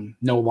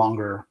no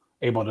longer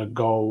able to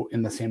go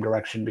in the same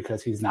direction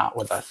because he's not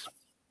with us.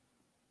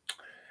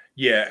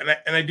 Yeah,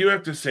 and I do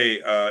have to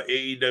say,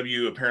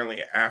 AEW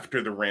apparently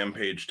after the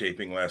Rampage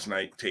taping last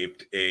night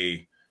taped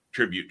a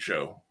tribute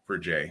show for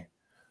Jay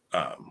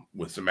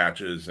with some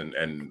matches and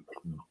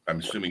I'm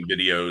assuming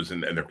videos,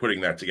 and they're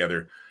putting that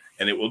together.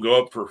 And it will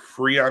go up for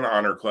free on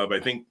Honor Club. I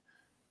think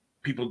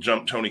people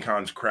jumped Tony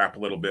Khan's crap a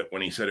little bit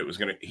when he said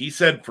he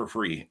said for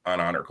free on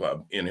Honor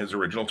Club in his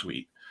original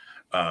tweet.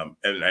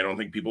 And I don't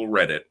think people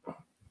read it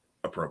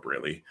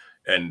appropriately.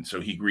 And so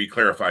he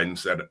re-clarified and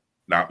said,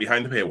 not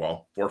behind the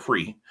paywall, for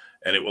free.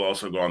 And it will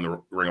also go on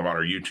the Ring of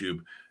Honor YouTube.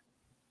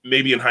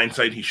 Maybe in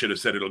hindsight, he should have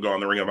said it'll go on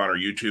the Ring of Honor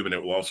YouTube and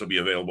it will also be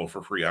available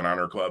for free on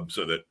Honor Club,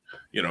 so that,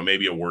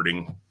 maybe a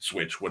wording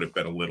switch would have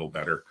been a little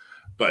better.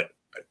 But,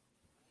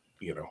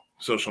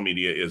 social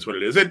media is what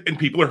it is. And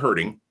people are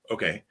hurting.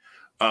 Okay.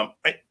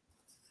 I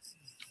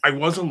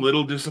was a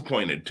little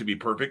disappointed, to be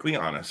perfectly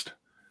honest,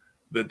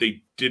 that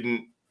they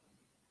didn't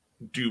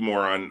do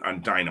more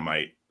on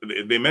Dynamite.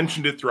 They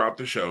mentioned it throughout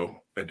the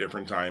show at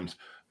different times.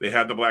 They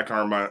had the black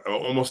armband.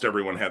 Almost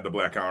everyone had the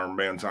black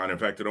armbands on. In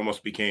fact, it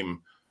almost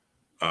became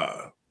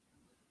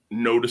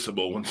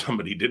noticeable when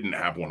somebody didn't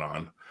have one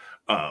on.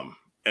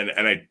 And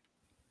I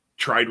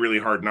tried really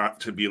hard not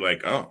to be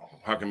like, oh,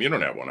 how come you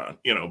don't have one on?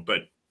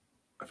 But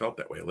I felt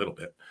that way a little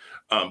bit.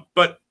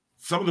 But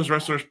some of those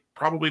wrestlers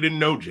probably didn't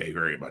know Jay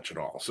very much at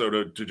all. So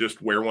to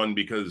just wear one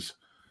because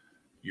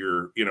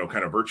you're,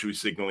 kind of virtue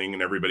signaling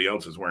and everybody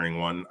else is wearing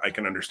one, I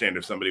can understand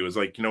if somebody was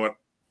like, you know what,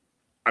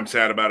 I'm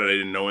sad about it. I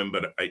didn't know him,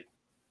 but I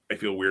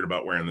feel weird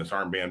about wearing this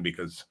armband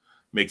because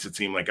it makes it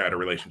seem like I had a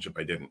relationship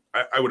I didn't.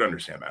 I would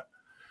understand that.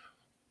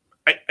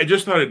 I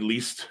just thought at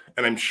least,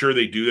 and I'm sure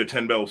they do the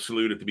 10-bell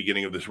salute at the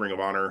beginning of this Ring of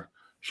Honor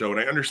show, and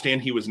I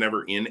understand he was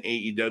never in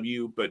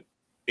AEW, but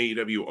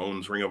AEW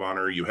owns Ring of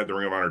Honor. You had the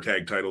Ring of Honor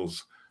tag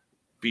titles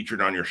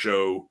featured on your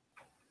show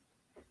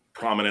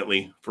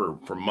prominently for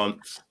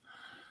months.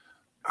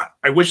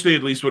 I wish they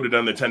at least would have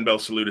done the 10 bell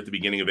salute at the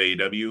beginning of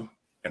AEW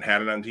and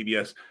had it on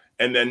TBS,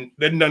 and then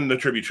done the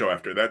tribute show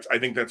after. I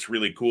think that's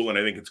really cool, and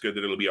I think it's good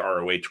that it'll be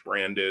ROH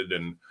branded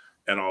and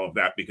all of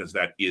that, because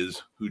that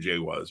is who Jay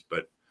was.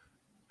 But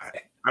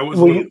I was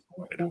and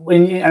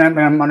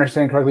I'm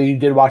understanding correctly, you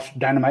did watch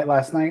Dynamite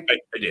last night?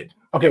 I did.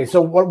 Okay,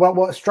 so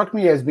what struck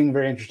me as being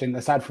very interesting,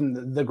 aside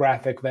from the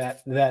graphic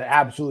that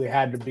absolutely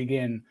had to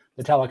begin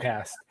the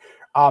telecast,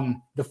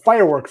 the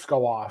fireworks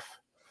go off,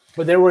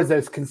 but there was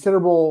this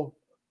considerable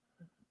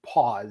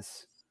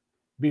pause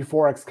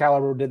before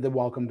Excalibur did the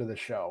welcome to the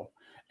show.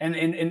 And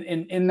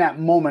in that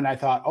moment, I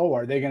thought, oh,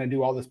 are they going to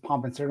do all this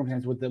pomp and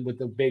circumstance with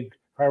the big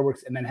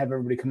fireworks and then have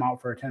everybody come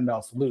out for a 10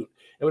 bell salute?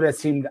 It would have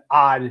seemed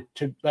odd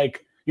to,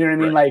 like, you know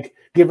what I mean? Right. Like,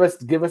 give us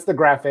the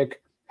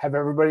graphic, have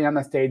everybody on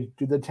the stage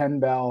do the 10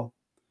 bell,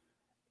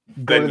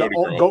 go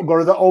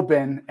to the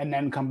open, and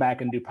then come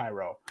back and do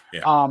pyro.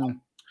 Yeah.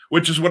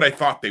 Which is what I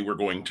thought they were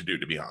going to do,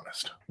 to be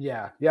honest.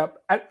 Yeah. Yep.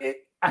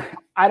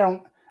 I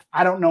don't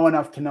know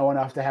enough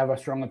to have a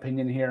strong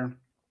opinion here.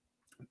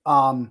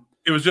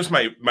 It was just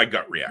my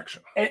gut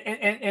reaction.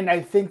 And I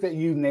think that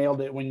you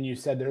nailed it when you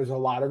said there's a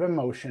lot of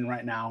emotion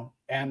right now,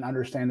 and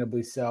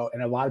understandably so.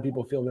 And a lot of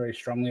people feel very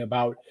strongly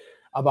about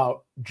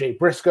Jay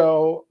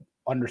Briscoe,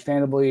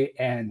 understandably,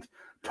 and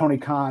Tony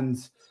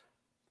Khan's,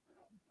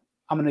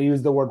 I'm going to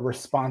use the word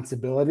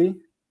responsibility.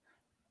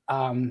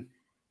 And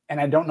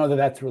I don't know that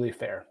that's really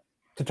fair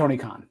to Tony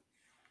Khan.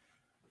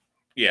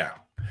 Yeah.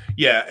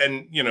 Yeah.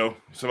 And,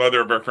 some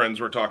other of our friends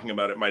were talking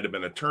about it might have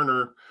been a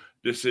Turner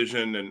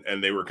decision,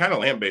 and they were kind of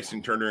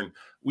lambasting Turner, and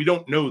we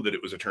don't know that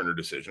it was a Turner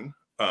decision.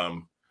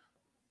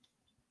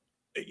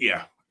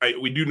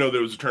 We do know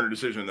there was a Turner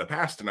decision in the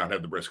past to not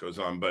have the Briscoes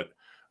on, but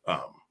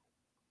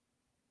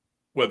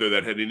whether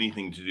that had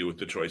anything to do with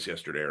the choice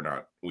yesterday or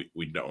not,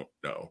 we don't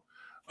know.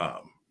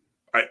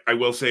 I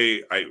will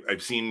say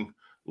I've seen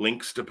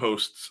links to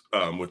posts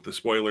with the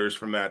spoilers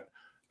from that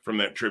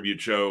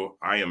tribute show.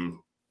 I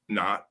am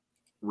not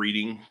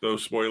reading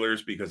those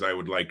spoilers because I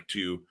would like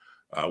to,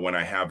 when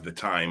I have the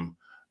time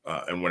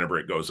and whenever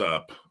it goes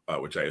up,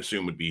 which I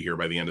assume would be here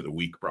by the end of the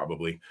week,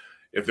 probably,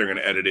 if they're going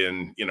to edit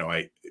in,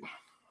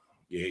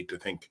 you hate to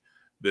think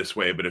this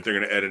way, but if they're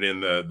going to edit in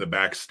the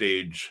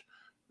backstage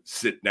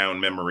sit down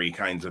memory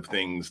kinds of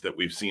things that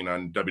we've seen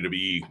on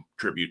WWE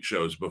tribute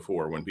shows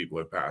before when people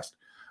have passed,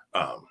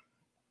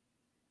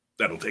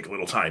 that'll take a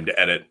little time to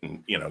edit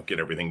and, get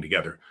everything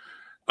together.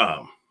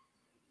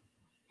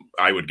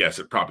 I would guess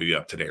it'd probably be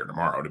up today or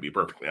tomorrow, to be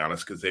perfectly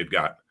honest, because they've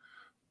got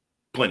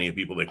plenty of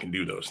people that can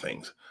do those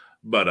things.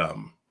 But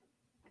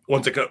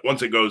once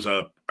it goes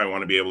up, I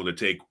want to be able to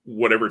take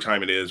whatever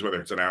time it is, whether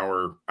it's an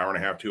hour and a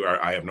half, 2 hours.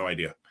 I have no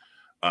idea.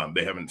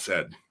 They haven't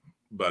said,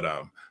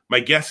 but my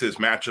guess is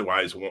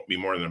match-wise won't be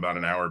more than about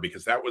an hour,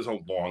 because that was a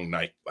long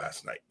night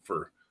last night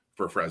for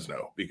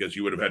Fresno, because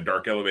you would have had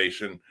Dark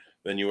Elevation,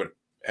 then you would have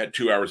had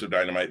 2 hours of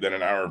Dynamite, then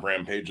an hour of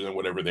Rampage, and then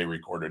whatever they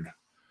recorded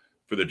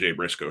for the Jay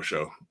Briscoe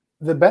show.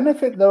 The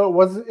benefit, though, it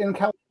was in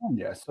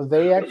California, so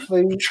they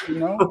actually,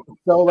 so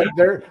like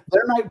their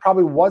night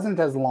probably wasn't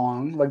as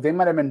long. Like they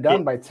might have been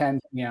done by 10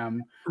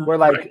 p.m. Where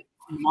like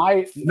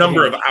my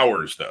number of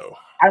hours, though.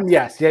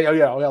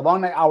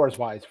 Long night hours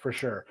wise for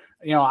sure.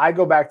 I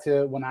go back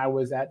to when I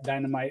was at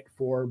Dynamite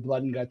for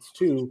Blood and Guts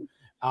 2,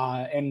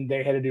 and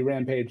they had to do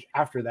Rampage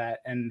after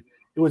that, and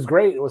it was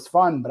great. It was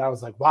fun, but I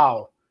was like,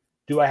 wow,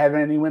 do I have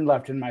any wind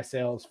left in my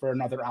sails for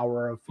another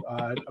hour of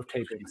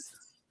tapings?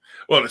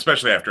 Well,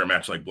 especially after a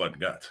match like Blood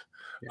and Guts.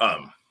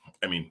 Yeah.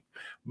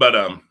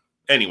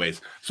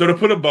 Anyways, so to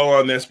put a bow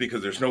on this,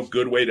 because there's no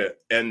good way to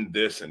end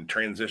this and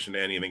transition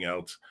to anything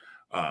else.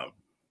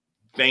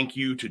 Thank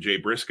you to Jay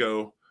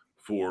Briscoe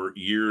for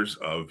years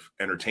of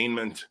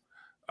entertainment.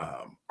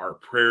 Our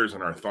prayers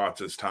and our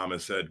thoughts, as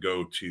Thomas said,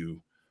 go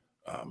to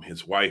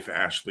his wife,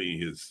 Ashley,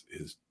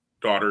 his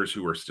daughters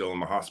who are still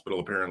in the hospital,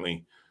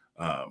 apparently,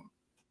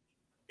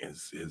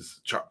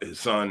 his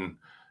son,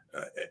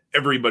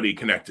 everybody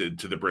connected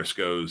to the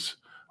Briscoes,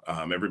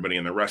 everybody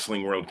in the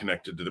wrestling world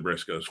connected to the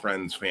Briscoes,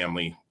 friends,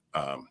 family.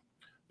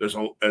 There's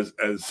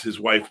as his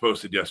wife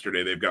posted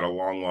yesterday, they've got a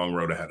long, long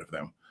road ahead of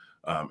them.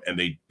 And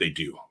they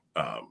do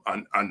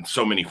on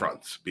so many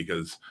fronts,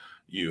 because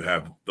you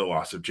have the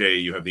loss of Jay,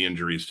 you have the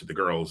injuries to the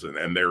girls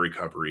and their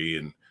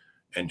recovery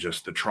and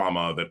just the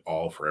trauma of it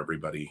all for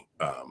everybody.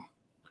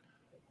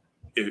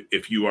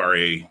 If you are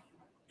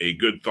a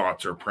good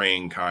thoughts or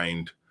praying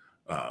kind,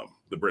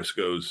 the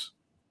Briscoe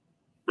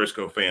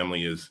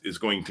family is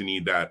going to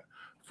need that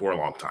for a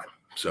long time.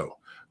 So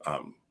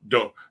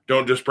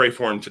don't just pray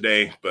for him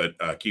today, but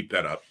keep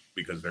that up,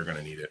 because they're going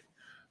to need it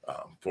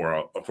for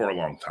a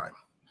long time.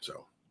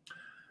 So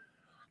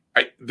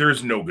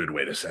there's no good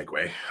way to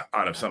segue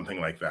out of something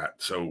like that.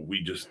 So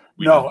we just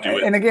do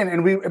it. And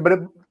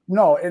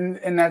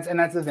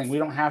that's the thing. We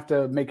don't have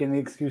to make any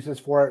excuses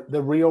for it.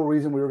 The real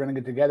reason we were going to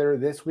get together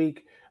this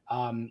week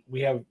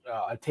We have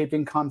a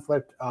taping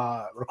conflict,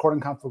 recording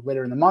conflict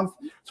later in the month.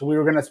 So we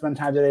were going to spend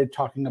time today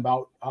talking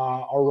about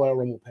our Royal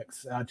Rumble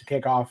picks to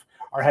kick off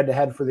our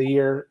head-to-head for the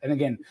year. And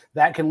again,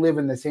 that can live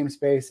in the same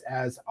space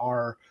as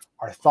our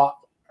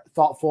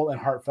thoughtful and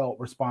heartfelt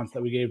response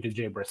that we gave to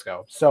Jay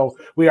Briscoe. So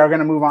we are going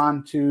to move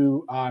on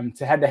to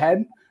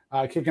head-to-head,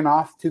 kicking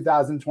off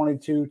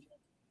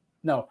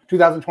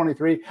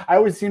 2023. I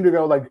always seem to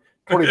go like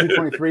 22,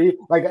 23,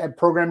 like a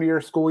program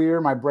year, school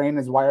year. My brain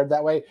is wired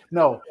that way.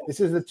 No, this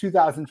is the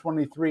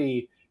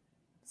 2023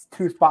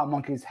 Two Spot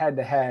Monkeys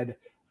head-to-head,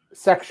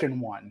 section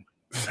 1.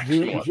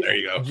 There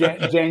you go.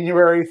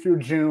 January through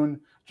June,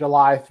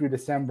 July through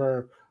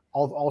December,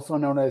 also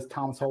known as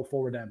Tom's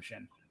Hopeful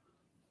Redemption.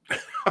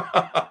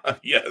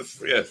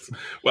 Yes.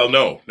 Well,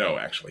 no,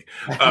 actually.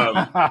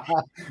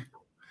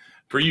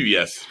 For you,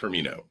 yes. For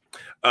me, no.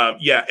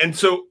 Yeah, and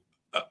so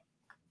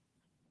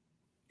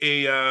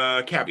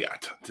a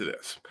caveat to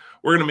this.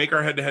 We're going to make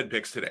our head-to-head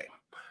picks today.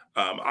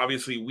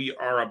 Obviously, we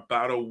are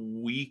about a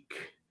week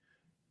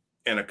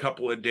and a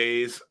couple of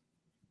days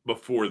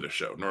before the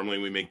show. Normally,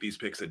 we make these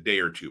picks a day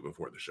or two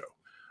before the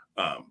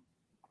show.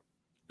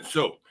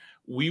 So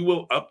we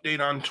will update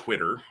on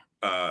Twitter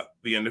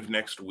the end of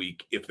next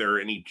week if there are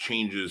any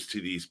changes to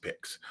these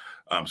picks.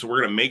 So we're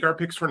going to make our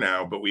picks for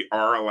now, but we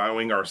are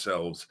allowing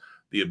ourselves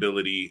the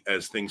ability,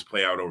 as things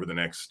play out over the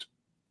next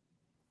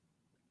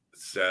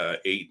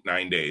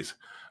 8-9 days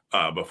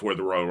before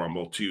the Royal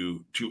Rumble,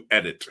 to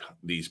edit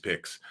these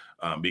picks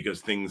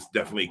because things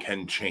definitely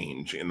can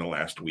change in the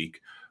last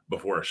week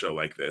before a show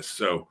like this.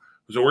 So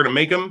we're going to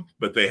make them,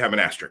 but they have an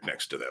asterisk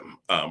next to them.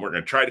 We're going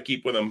to try to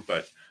keep with them,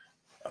 but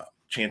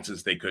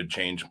chances they could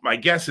change. My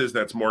guess is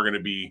that's more going to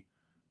be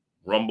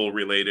Rumble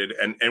related,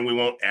 and we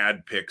won't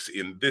add picks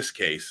in this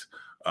case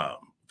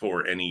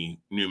for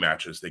any new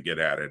matches that get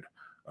added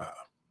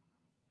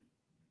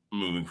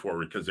moving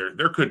forward, because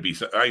there could be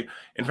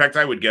in fact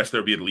I would guess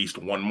there'll be at least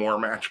one more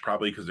match,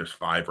 probably, because there's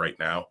 5 right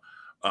now.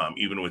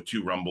 Even with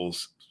 2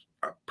 Rumbles,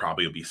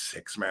 probably it'll be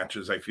 6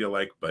 matches, I feel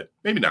like, but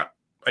maybe not.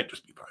 Might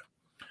just be 5.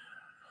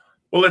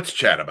 Well, let's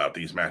chat about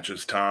these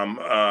matches, Tom.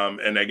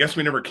 And I guess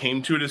we never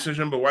came to a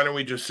decision, but why don't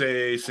we just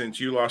say, since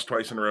you lost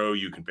twice in a row,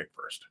 you can pick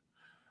first.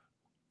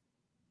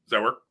 Does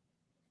that work?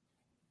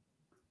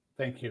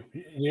 Thank you.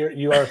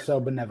 You are so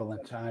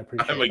benevolent. I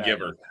appreciate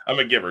it. I'm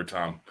a giver,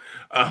 Tom.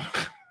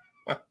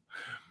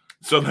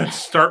 So let's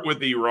start with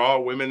the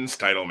Raw Women's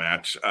title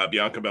match.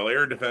 Bianca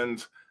Belair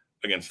defends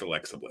against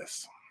Alexa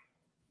Bliss.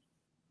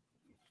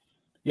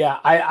 Yeah,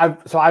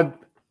 I've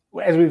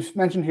as we've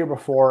mentioned here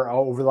before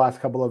over the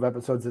last couple of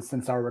episodes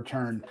since our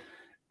return,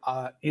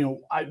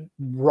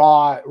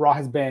 Raw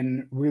has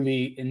been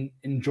really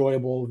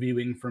enjoyable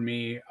viewing for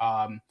me.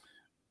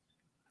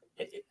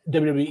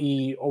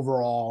 WWE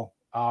overall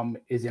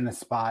is in a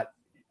spot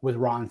with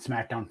Raw and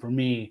SmackDown for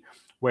me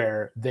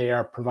where they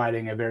are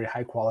providing a very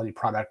high quality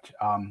product,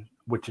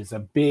 which is a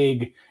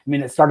big,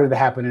 it started to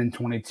happen in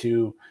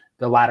 22,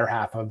 the latter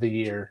half of the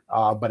year,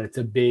 but it's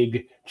a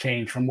big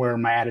change from where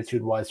my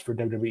attitude was for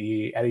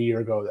WWE at a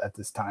year ago at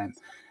this time.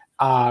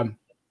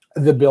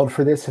 The build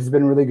for this has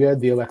been really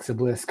good. The Alexa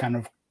Bliss kind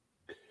of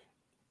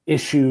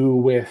issue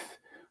with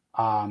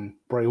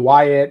Bray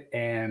Wyatt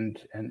and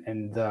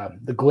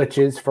the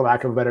glitches, for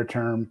lack of a better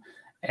term,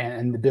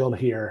 and the build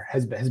here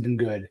has been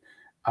good.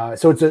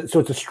 So it's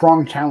a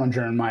strong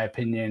challenger in my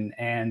opinion,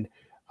 and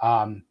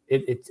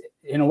it's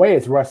in a way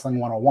it's wrestling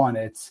 101.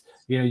 It's,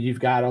 you've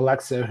got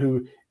Alexa,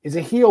 who is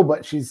a heel,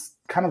 but she's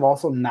kind of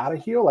also not a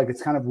heel. Like,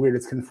 it's kind of weird.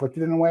 It's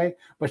conflicted in a way,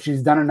 but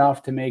she's done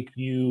enough to make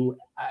you,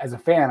 as a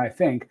fan, I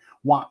think,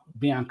 want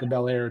Bianca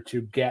Belair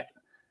to get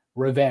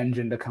revenge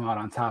and to come out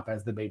on top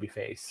as the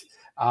babyface.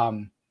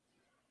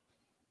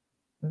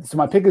 So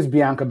my pick is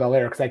Bianca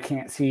Belair because I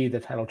can't see the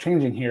title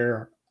changing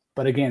here.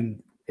 But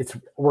again,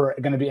 we're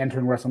going to be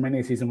entering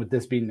WrestleMania season with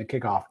this being the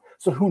kickoff.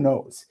 So who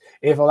knows?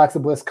 If Alexa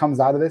Bliss comes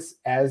out of this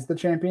as the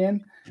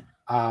champion,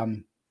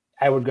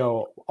 I would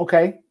go,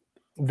 okay,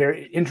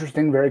 very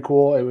interesting, very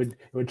cool. It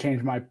would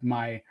change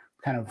my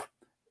kind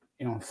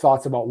of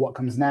thoughts about what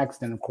comes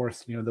next, and of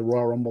course the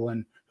Royal Rumble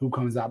and who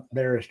comes out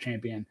there as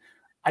champion.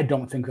 I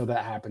don't think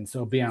that happens.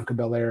 So Bianca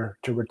Belair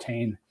to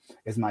retain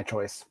is my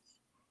choice.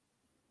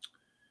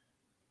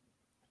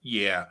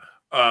 Yeah.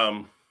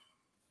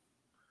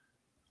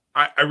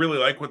 I really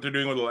like what they're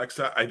doing with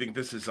Alexa. I think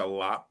this is a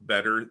lot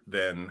better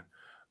than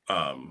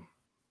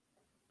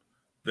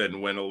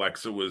when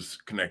Alexa was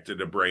connected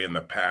to Bray in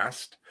the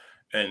past,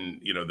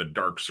 and the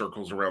dark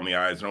circles around the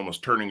eyes and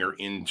almost turning her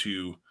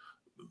into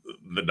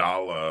the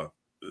doll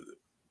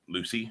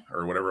Lucy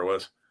or whatever it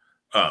was.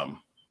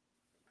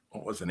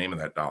 What was the name of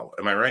that doll?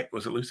 Am I right?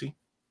 Was it Lucy?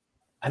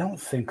 I don't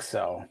think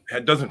so.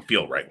 It doesn't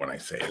feel right when I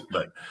say it,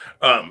 but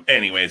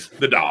anyways,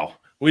 the doll.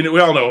 We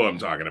all know who I'm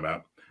talking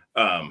about.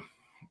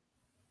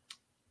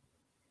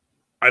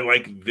 I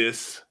like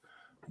this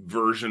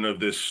version of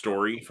this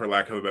story, for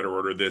lack of a better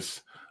word,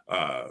 this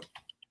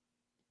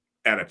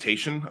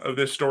adaptation of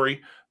this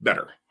story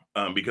better,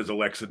 because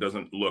Alexa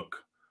doesn't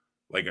look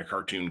like a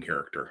cartoon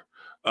character.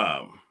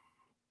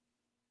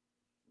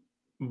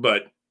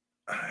 But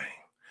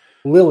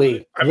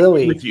Lily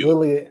with you.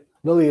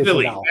 Lily is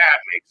Lily, her doll. that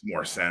makes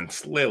more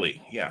sense.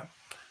 Lily, yeah.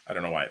 I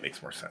don't know why it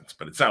makes more sense,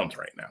 but it sounds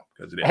right now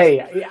because it is.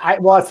 Hey, I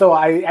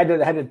had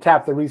to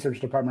tap the research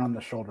department on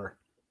the shoulder.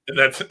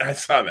 I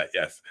saw that,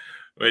 yes,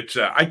 which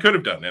I could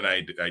have done, and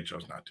I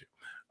chose not to.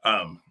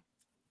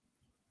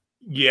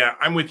 Yeah,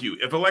 I'm with you.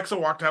 If Alexa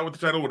walked out with the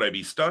title, would I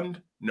be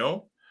stunned?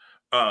 No.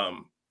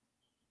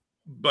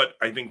 But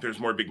I think there's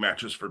more big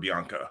matches for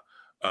Bianca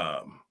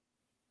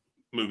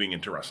moving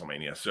into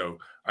WrestleMania. So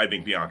I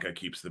think Bianca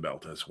keeps the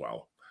belt as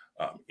well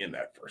in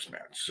that first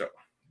match. So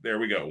there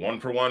we go. 1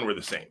 for 1, we're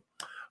the same.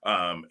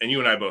 And you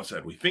and I both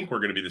said we think we're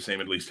going to be the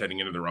same, at least heading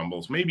into the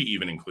Rumbles, maybe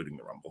even including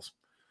the Rumbles.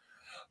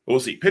 We'll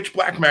see. Pitch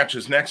Black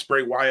matches next.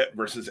 Bray Wyatt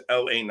versus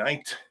LA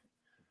Knight.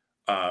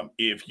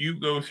 If you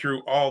go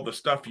through all the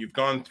stuff you've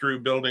gone through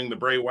building the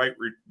Bray Wyatt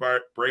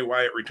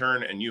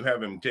return, and you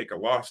have him take a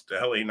loss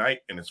to LA Knight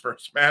in his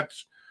first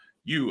match,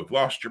 you have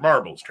lost your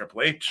marbles,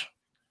 Triple H.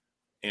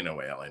 In a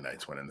way, LA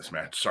Knight's winning this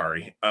match.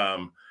 Sorry.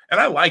 And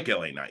I like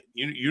LA Knight.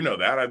 You know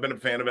that. I've been a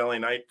fan of LA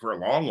Knight for a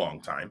long,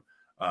 long time.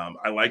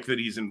 I like that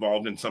he's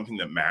involved in something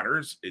that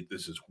matters.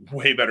 This is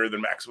way better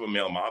than Maximum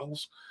Male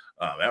Models.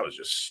 That was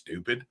just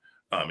stupid.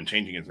 And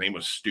changing his name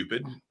was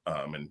stupid.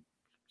 And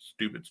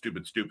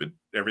stupid.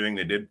 Everything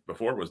they did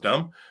before was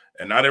dumb.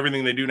 And not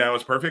everything they do now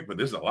is perfect, but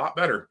this is a lot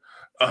better.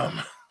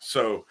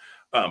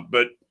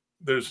 But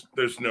there's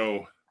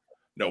no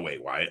way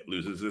Wyatt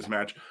loses this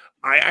match.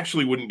 I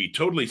actually wouldn't be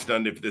totally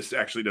stunned if this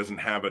actually doesn't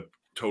have a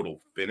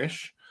total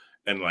finish.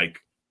 And like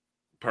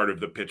part of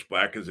the Pitch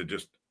Black is it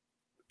just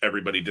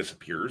everybody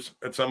disappears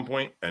at some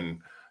point and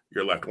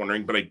you're left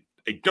wondering. But I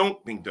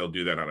don't think they'll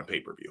do that on a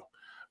pay-per-view.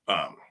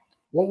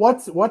 Well,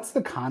 what's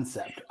the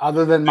concept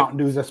other than Mountain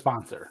Dew's a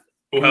sponsor?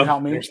 Can you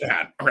help me? There's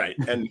that, right?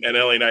 And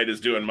LA Knight is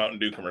doing Mountain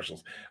Dew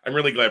commercials. I'm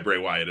really glad Bray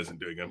Wyatt isn't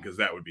doing them because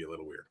that would be a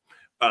little weird.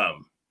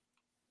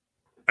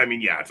 I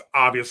mean, yeah, it's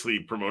obviously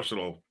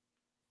promotional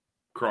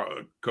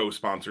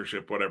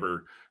co-sponsorship,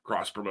 whatever,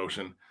 cross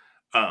promotion.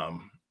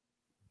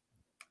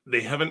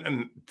 They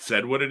haven't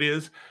said what it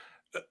is.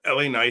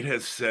 LA Knight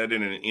has said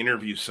in an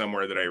interview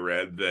somewhere that I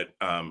read that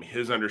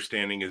his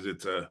understanding is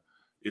it's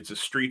a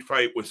street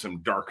fight with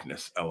some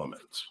darkness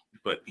elements,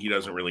 but he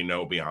doesn't really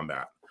know beyond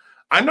that.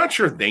 I'm not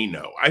sure they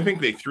know. I think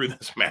they threw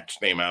this match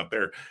name out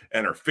there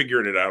and are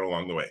figuring it out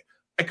along the way.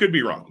 I could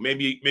be wrong.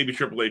 Maybe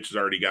Triple H has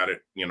already got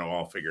it,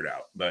 all figured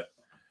out. But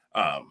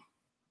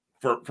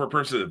for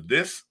purposes of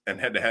this and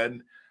head to head,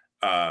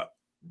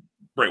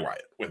 Bray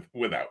Wyatt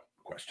without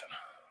question.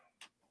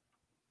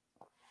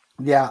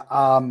 Yeah.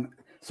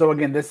 So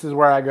again, this is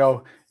where I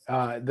go.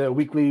 The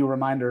weekly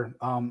reminder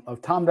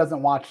of Tom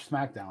doesn't watch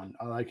SmackDown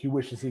like he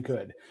wishes he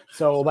could.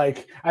 So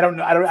like I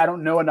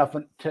don't know enough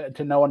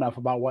to know enough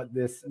about what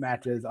this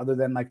match is, other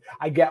than like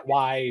I get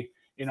why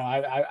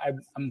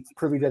I'm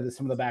privy to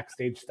some of the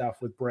backstage stuff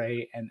with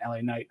Bray and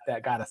LA Knight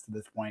that got us to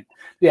this point.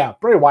 Yeah,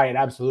 Bray Wyatt,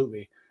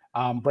 absolutely.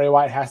 Bray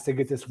Wyatt has to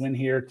get this win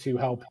here to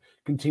help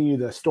continue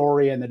the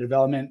story and the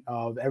development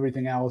of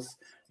everything else.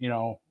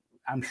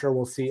 I'm sure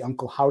we'll see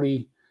Uncle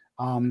Howdy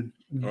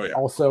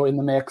also in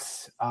the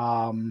mix.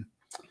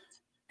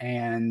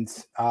 And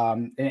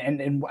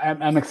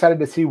I'm excited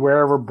to see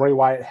wherever Bray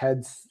Wyatt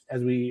heads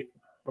as we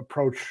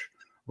approach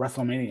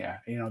WrestleMania.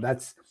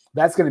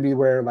 That's going to be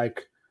where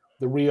like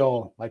the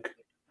real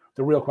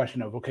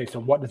question of, okay, so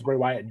what does Bray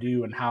Wyatt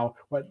do and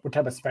what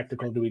type of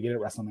spectacle do we get at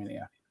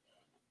WrestleMania?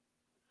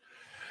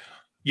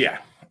 Yeah,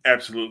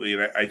 absolutely.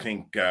 And I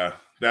think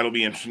that'll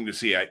be interesting to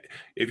see.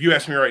 If you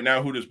ask me right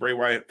now, who does Bray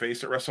Wyatt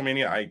face at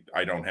WrestleMania?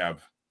 I don't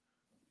have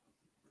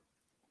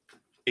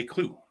a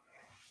clue.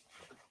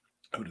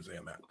 Who does say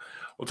on that?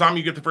 Well, Tom,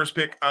 you get the first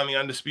pick on the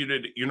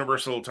undisputed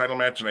Universal title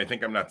match, and I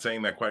think I'm not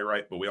saying that quite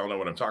right, but we all know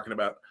what I'm talking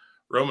about.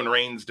 Roman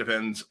Reigns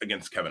defends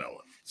against Kevin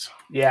Owens.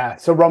 Yeah,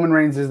 so Roman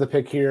Reigns is the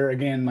pick here.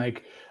 Again,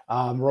 like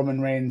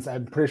Roman Reigns,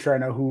 I'm pretty sure I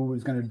know who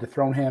is going to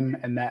dethrone him,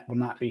 and that will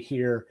not be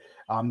here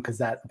because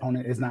that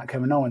opponent is not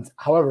Kevin Owens.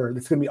 However,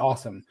 it's going to be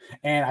awesome.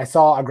 And I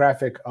saw a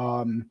graphic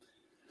in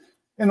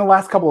the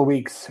last couple of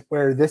weeks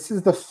where this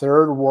is the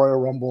third Royal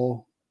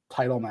Rumble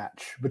title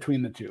match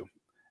between the two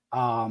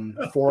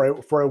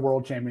for a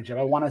world championship.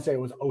 I want to say it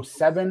was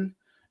 07, and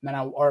then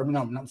it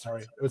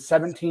was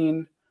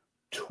 17,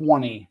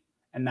 20,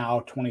 and now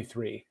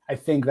 23. I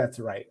think that's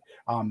right.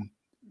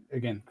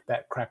 Again,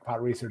 that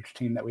crackpot research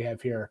team that we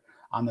have here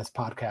on this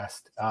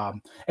podcast.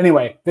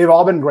 Anyway, they've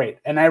all been great.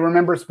 And I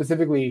remember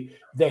specifically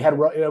they had,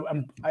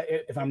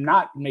 if I'm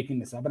not making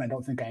this up, and I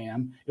don't think I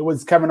am, it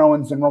was Kevin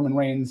Owens and Roman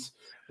Reigns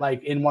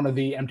like in one of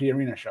the empty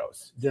arena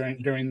shows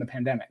during the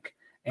pandemic.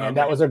 And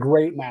that was a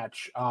great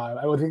match.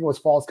 I would think it was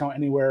Falls Count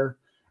Anywhere.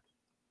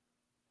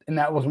 And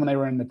that was when they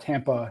were in the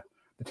Tampa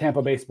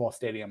baseball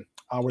stadium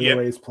where the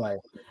Rays play.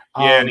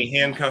 And he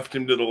handcuffed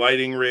him to the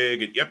lighting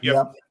rig. And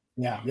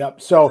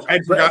Yep. So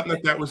I'd forgotten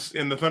that was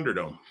in the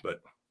Thunderdome,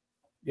 but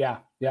yeah.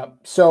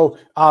 So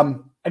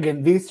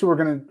again, these two are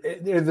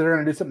they're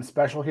gonna do something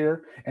special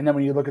here. And then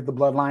when you look at the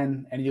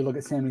bloodline and you look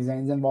at Sami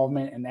Zayn's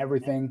involvement and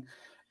everything,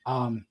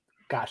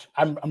 gosh,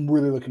 I'm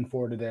really looking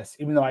forward to this.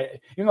 Even though I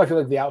feel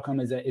like the outcome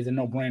is a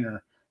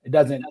no-brainer, it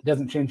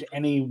doesn't change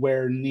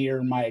anywhere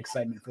near my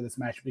excitement for this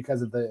match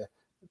because of the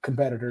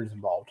competitors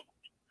involved.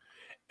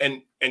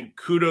 And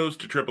kudos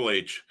to Triple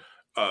H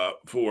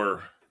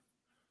for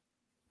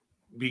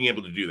being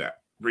able to do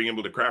that, being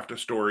able to craft a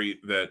story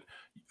that,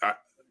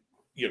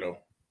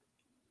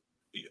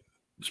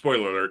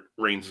 spoiler alert,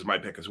 Reigns is my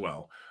pick as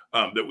well.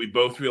 That we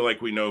both feel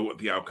like we know what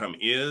the outcome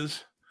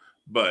is,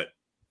 but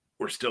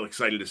we're still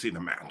excited to see the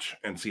match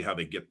and see how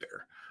they get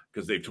there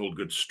because they've told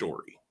good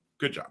story.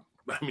 Good job.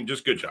 I mean,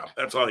 just good job.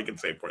 That's all I can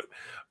say for it.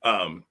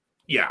 I'm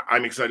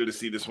excited to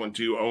see this one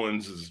too.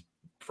 Owens is,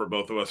 for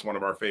both of us, one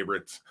of our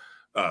favorites.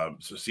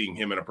 So seeing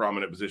him in a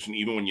prominent position,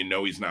 even when you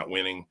know he's not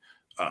winning,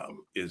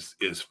 is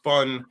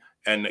fun.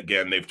 And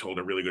again, they've told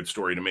a really good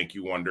story to make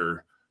you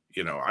wonder.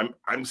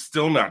 I'm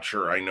still not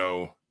sure. I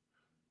know.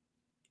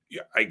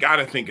 Yeah, I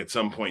gotta think at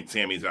some point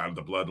Sammy's out of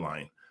the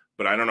bloodline,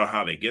 but I don't know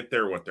how they get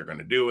there, what they're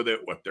gonna do with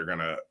it, what they're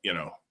gonna,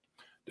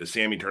 does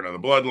Sammy turn on the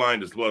bloodline?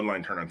 Does the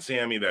bloodline turn on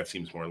Sammy? That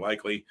seems more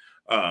likely.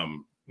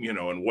 And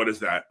what does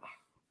that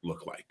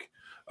look like?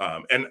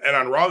 And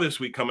on Raw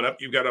this week coming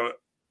up, you've got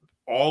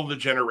all the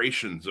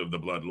generations of the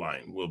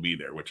bloodline will be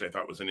there, which I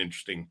thought was an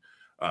interesting.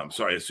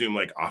 So I assume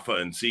like Afa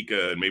and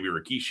Sika and maybe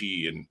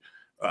Rikishi, and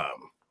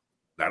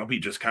that'll be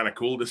just kind of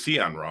cool to see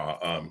on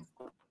Raw.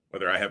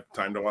 Whether I have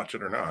time to watch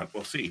it or not,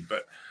 we'll see.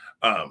 But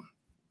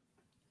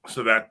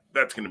so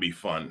that's going to be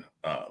fun.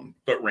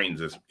 But Reigns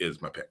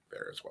is my pick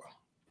there as well.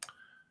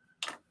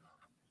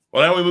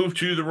 Well, now we move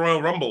to the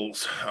Royal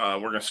Rumbles. We're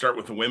going to start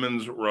with the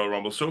women's Royal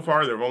Rumble. So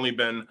far, there have only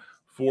been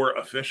 4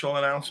 official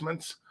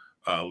announcements.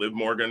 Liv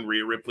Morgan,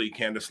 Rhea Ripley,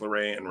 Candice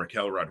LeRae, and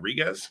Raquel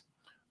Rodriguez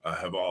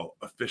have all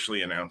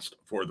officially announced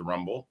for the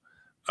Rumble.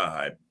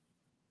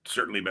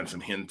 Certainly been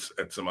some hints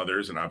at some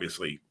others, and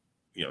obviously,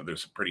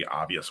 there's some pretty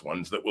obvious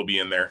ones that will be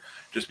in there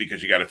just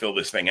because you got to fill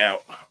this thing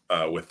out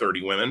with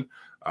 30 women.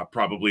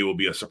 Probably will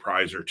be a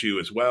surprise or two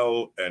as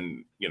well,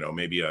 and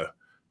maybe a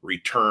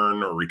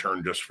return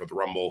just for the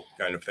Rumble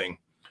kind of thing.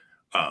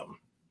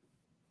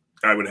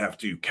 I would have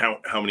to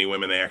count how many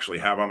women they actually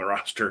have on the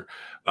roster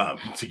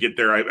to get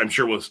there. I'm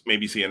sure we'll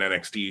maybe see an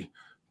NXT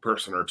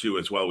person or two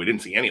as well. We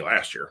didn't see any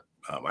last year.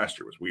 Last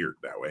year was weird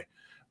that way.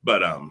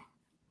 But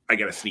I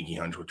got a sneaky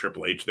hunch with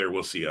Triple H there.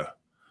 We'll see a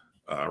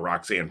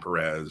Roxanne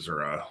Perez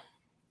or a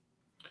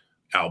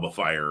Alba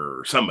Fire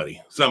or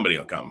somebody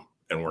will come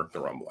and work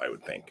the Rumble, I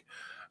would think.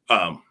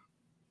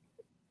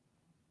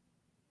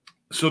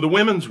 So the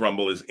women's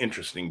Rumble is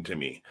interesting to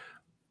me.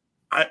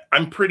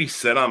 I'm pretty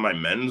set on my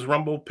men's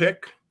Rumble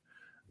pick.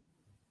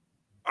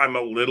 I'm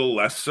a little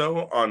less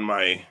so on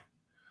my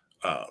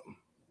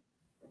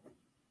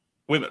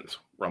women's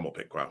Rumble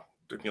pick. Wow,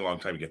 took me a long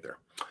time to get there.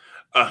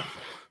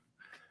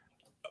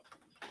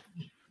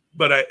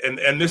 But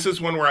and this is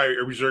one where I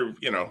reserve,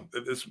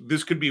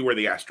 this could be where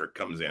the asterisk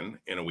comes in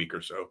a week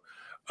or so.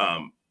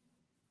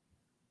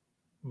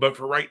 But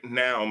for right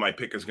now, my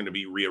pick is going to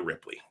be Rhea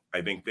Ripley.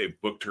 I think they've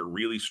booked her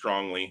really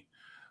strongly.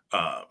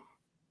 And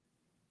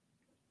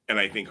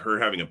I think her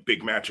having a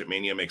big match at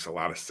Mania makes a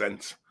lot of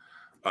sense.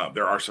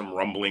 There are some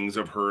rumblings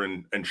of her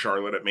and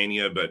Charlotte at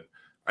Mania, but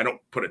I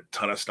don't put a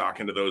ton of stock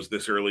into those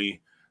this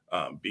early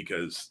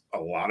because a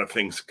lot of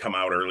things come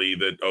out early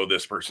that,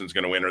 this person's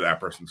going to win or that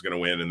person's going to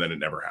win, and then it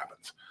never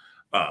happens.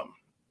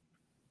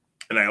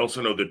 And I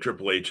also know that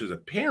Triple H has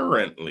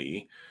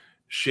apparently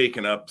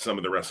shaken up some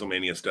of the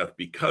WrestleMania stuff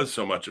because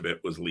so much of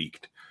it was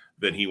leaked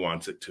that he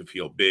wants it to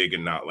feel big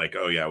and not like,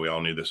 we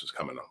all knew this was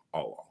coming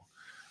all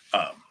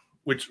along.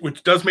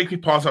 Which does make me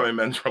pause on my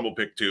men's Rumble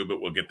pick too, but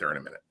we'll get there in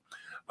a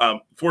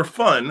minute. For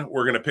fun,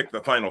 we're going to pick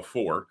the final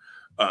 4.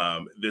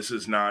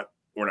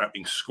 We're not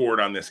being scored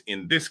on this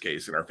in this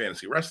case. In our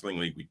fantasy wrestling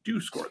league, we do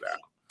score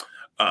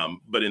that.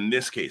 But in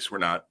this case, we're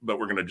not, but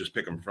we're going to just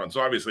pick them from.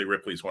 So obviously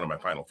Ripley's one of my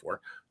final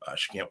 4.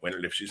 She can't win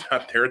it if she's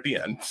not there at the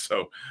end.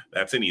 So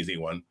that's an easy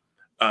one.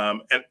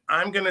 And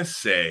I'm going to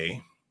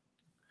say,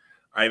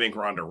 I think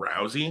Ronda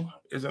Rousey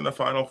is in the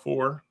final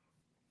 4.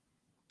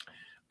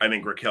 I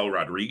think Raquel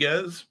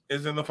Rodriguez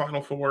is in the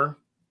final 4.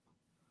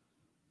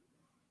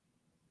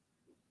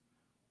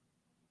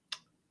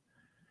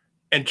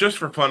 And just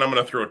for fun, I'm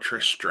going to throw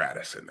Trish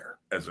Stratus in there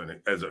as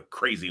a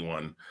crazy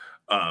one.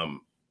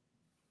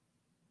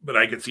 But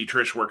I could see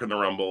Trish working the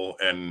Rumble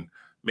and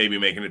maybe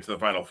making it to the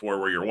final 4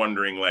 where you're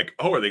wondering like,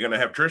 are they going to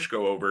have Trish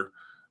go over,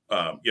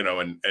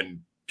 and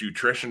do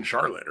Trish and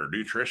Charlotte or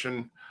do Trish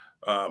and,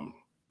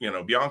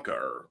 Bianca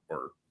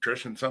or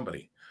Trish and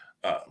somebody.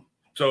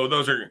 So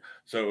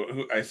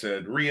who I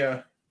said,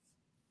 Rhea,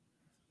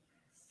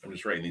 I'm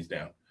just writing these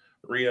down.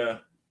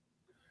 Rhea,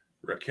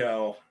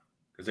 Raquel,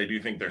 because I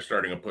do think they're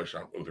starting a push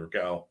on with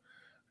Raquel.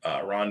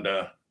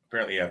 Ronda,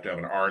 apparently you have to have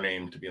an R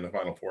name to be in the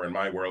final 4 in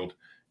my world,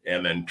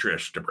 and then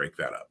Trish to break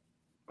that up.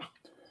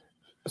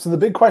 So the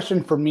big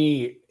question for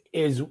me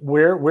is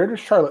where does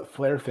Charlotte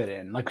Flair fit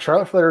in? Like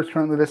Charlotte Flair is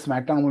currently the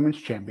SmackDown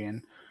Women's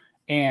Champion,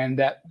 and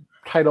that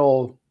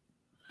title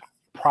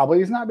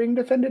probably is not being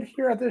defended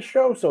here at this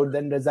show. So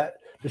then does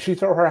she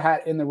throw her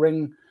hat in the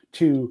ring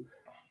to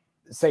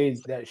say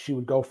that she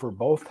would go for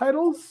both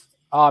titles?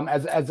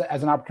 as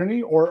an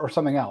opportunity or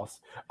something else.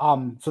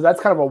 So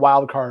that's kind of a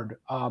wild card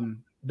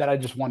that I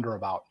just wonder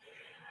about.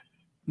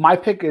 My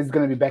pick is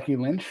going to be Becky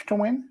Lynch to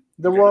win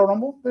the Royal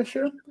Rumble this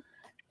year.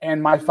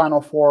 And my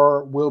final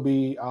four will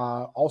be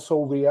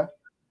also Rhea,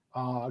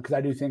 because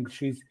I do think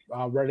she's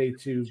ready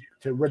to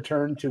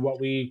return to what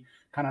we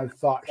kind of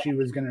thought she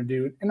was going to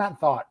do. And not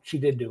thought, she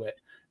did do it.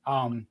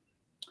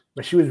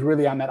 But she was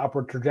really on that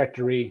upward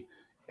trajectory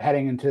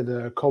heading into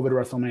the COVID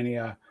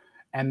WrestleMania.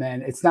 And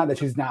then it's not that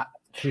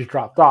she's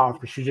dropped off,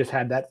 but she just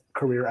had that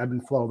career ebb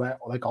and flow that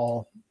like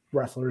all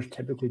wrestlers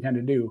typically tend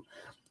to do.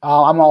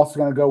 I'm also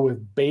going to go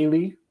with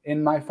Bayley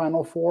in my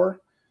final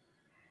four.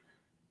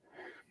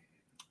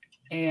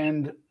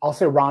 And I'll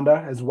say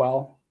Ronda as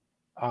well.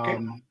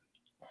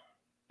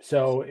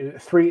 So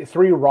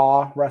three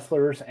Raw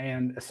wrestlers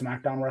and a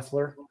SmackDown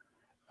wrestler.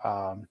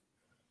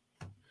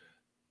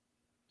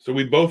 So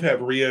we both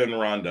have Rhea and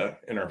Ronda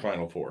in our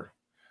final four.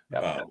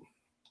 Yep.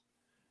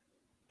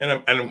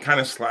 And I'm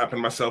kind of slapping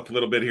myself a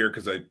little bit here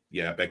because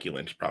Becky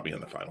Lynch probably in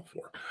the final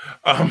four.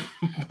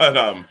 But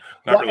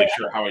not really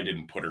sure how I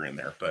didn't put her in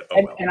there. But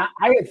well. And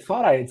I had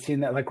thought I had seen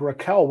that like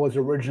Raquel was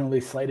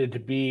originally slated to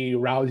be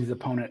Rousey's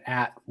opponent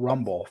at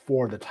Rumble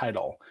for the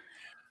title,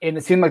 and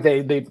it seemed like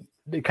they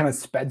kind of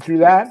sped through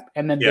that,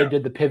 and then they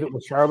did the pivot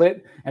with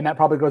Charlotte, and that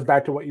probably goes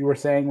back to what you were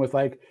saying with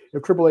like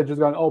if Triple H is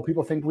going, oh,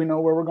 people think we know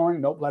where we're going.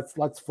 Nope,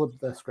 let's flip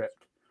the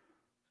script.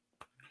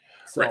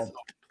 So. Right.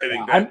 I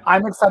think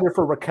I'm excited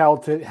for Raquel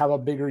to have a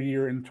bigger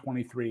year in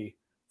 23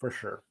 for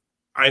sure.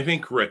 I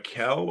think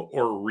Raquel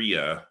or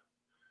Rhea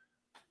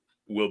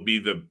will be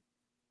the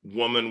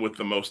woman with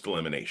the most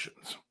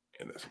eliminations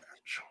in this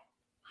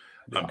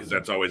match. Because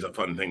that's always a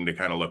fun thing to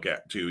kind of look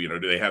at too. You know,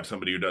 do they have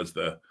somebody who does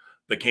the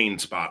Kane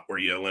spot where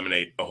you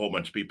eliminate a whole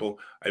bunch of people?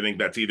 I think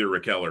that's either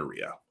Raquel or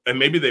Rhea. And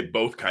maybe they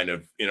both kind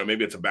of,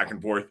 maybe it's a back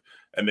and forth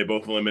and they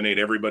both eliminate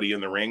everybody in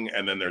the ring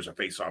and then there's a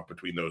face off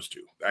between those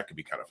two. That could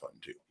be kind of fun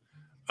too.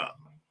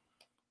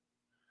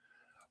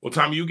 Well,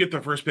 Tom, you get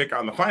the first pick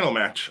on the final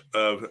match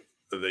of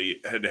the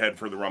head-to-head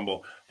for the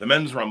Rumble, the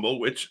Men's Rumble,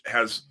 which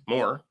has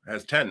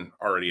 10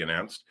 already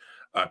announced.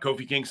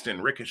 Kofi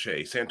Kingston,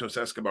 Ricochet, Santos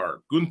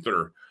Escobar,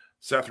 Gunther,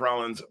 Seth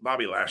Rollins,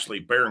 Bobby Lashley,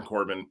 Baron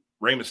Corbin,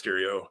 Rey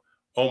Mysterio,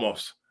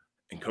 Omos,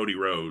 and Cody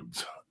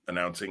Rhodes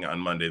announcing on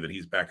Monday that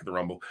he's back at the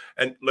Rumble.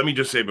 And let me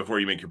just say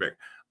before you make your pick,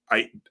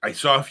 I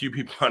saw a few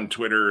people on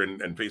Twitter and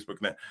Facebook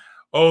that,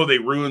 they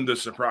ruined the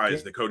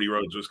surprise that Cody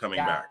Rhodes was coming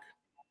back.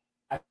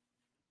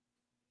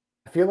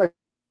 I feel like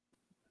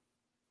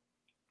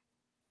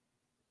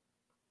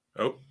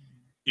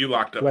you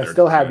locked up. Do I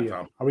still have you?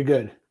 Tom. Are we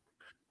good?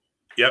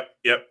 Yep.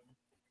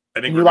 I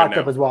think you locked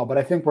up as well, but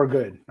I think we're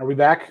good. Are we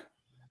back?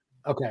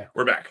 Okay,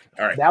 we're back.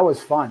 All right. That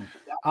was fun.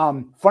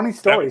 Funny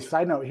story.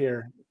 Side note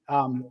here.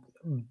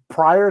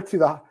 Prior to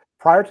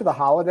the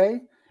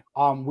holiday,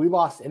 we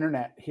lost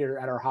internet here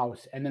at our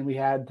house, and then we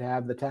had to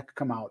have the tech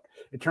come out.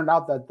 It turned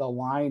out that the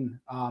line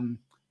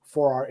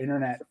for our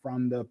internet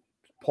from the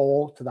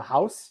pole to the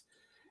house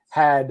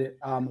had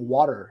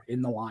water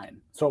in the line,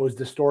 so it was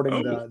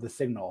distorting the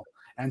signal,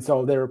 and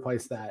so they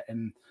replaced that.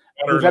 And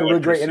we've had really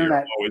great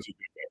internet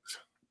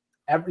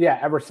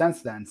ever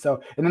since then.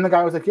 So, and then the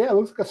guy was like, "Yeah, it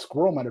looks like a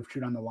squirrel might have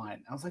chewed on the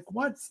line." I was like,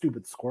 "What,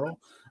 stupid squirrel?"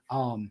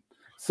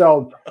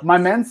 So my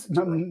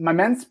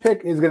men's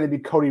pick is going to be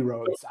Cody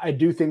Rhodes. I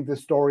do think the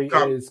story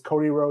is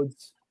Cody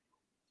Rhodes.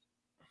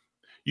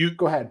 You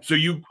go ahead. So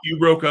you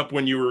broke up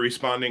when you were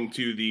responding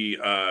to the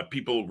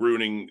people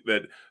ruining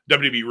that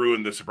WWE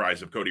ruined the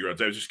surprise of Cody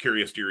Rhodes. I was just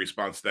curious to your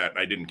response to that, and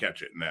I didn't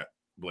catch it in that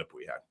blip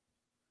we had.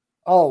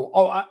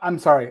 I'm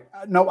sorry.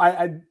 No,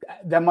 I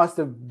that must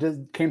have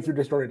just came through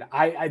distorted.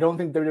 I don't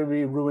think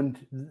WWE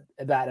ruined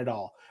that at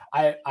all.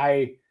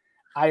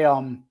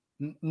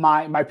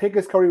 My pick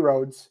is Cody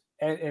Rhodes,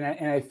 and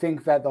I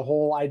think that the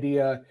whole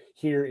idea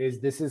here is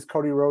this is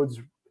Cody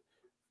Rhodes'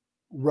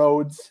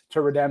 roads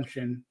to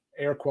redemption.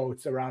 Air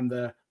quotes around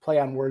the play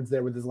on words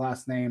there with his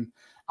last name,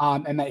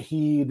 and that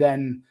he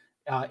then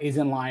is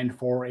in line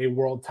for a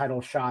world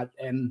title shot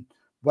and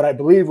what I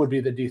believe would be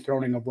the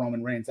dethroning of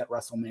Roman Reigns at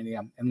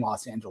WrestleMania in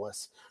Los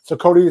Angeles. So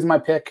Cody is my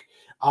pick.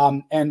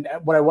 And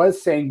what I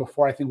was saying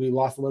before, I think we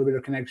lost a little bit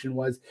of connection,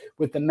 was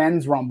with the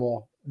Men's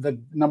Rumble, the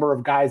number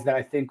of guys that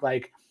I think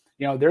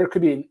there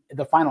could be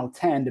the final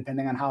 10,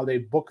 depending on how they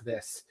book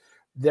this.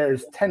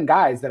 There's 10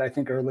 guys that I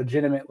think are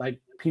legitimate,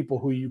 people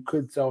who you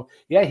could. So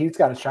yeah, he's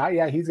got a shot.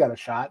 Yeah, he's got a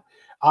shot.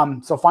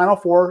 So final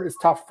four is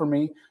tough for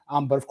me.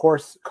 But of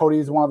course, Cody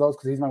is one of those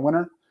because he's my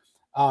winner.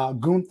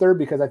 Gunther,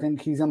 because I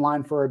think he's in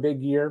line for a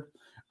big year.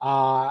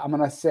 I'm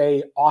going to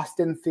say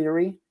Austin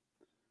Theory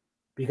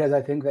because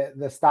I think that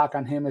the stock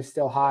on him is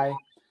still high.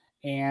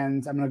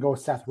 And I'm going to go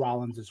with Seth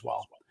Rollins as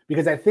well,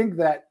 because I think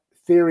that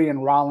Theory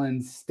and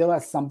Rollins still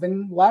has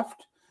something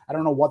left. I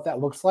don't know what that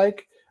looks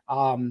like.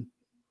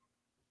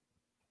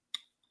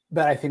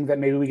 But I think that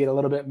maybe we get a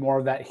little bit more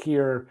of that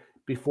here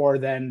before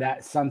then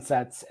that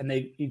sunsets and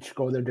they each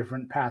go their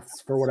different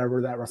paths for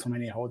whatever that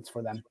WrestleMania holds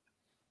for them.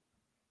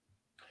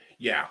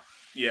 Yeah,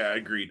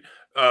 agreed.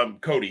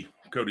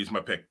 Cody's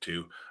my pick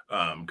too.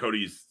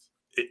 Cody's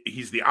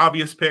he's the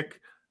obvious pick.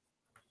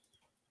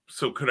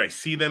 So could I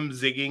see them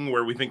zigging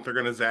where we think they're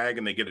going to zag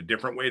and they get a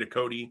different way to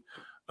Cody?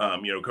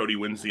 Cody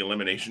wins the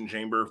Elimination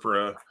Chamber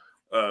for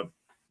a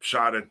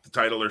shot at the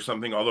title or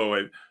something.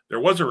 Although there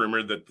was a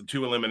rumor that the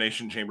 2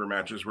 Elimination Chamber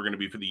matches were going to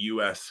be for the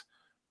U.S.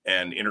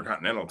 and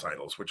Intercontinental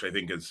titles, which I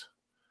think is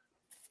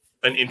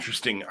an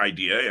interesting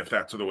idea if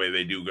that's the way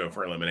they do go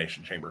for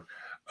Elimination Chamber.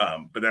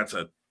 But that's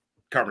a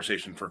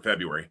conversation for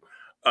February.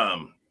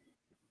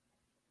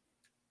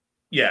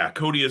 Yeah,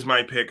 Cody is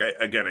my pick.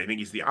 I think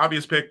he's the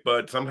obvious pick,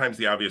 but sometimes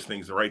the obvious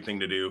thing's the right thing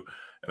to do.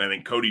 And I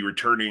think Cody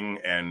returning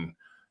and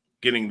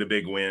getting the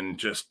big win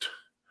just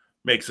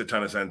makes a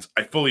ton of sense.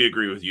 I fully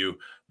agree with you.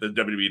 The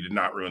WWE did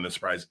not ruin the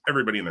surprise.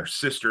 Everybody and their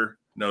sister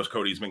knows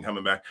Cody's been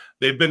coming back.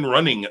 They've been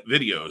running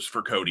videos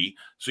for Cody,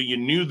 so you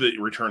knew the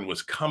return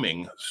was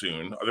coming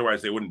soon.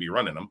 Otherwise, they wouldn't be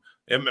running them.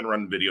 They haven't been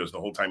running videos the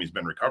whole time he's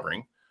been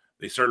recovering.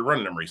 They started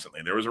running them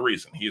recently. There was a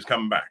reason. He's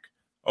coming back.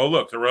 Oh,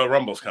 look, the Royal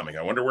Rumble's coming.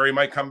 I wonder where he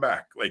might come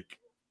back.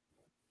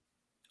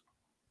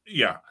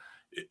 Yeah,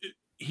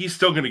 he's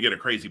still going to get a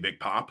crazy big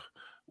pop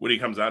when he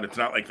comes out. It's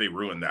not like they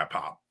ruined that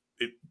pop.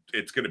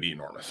 It's going to be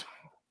enormous.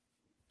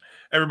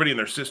 Everybody and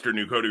their sister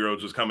knew Cody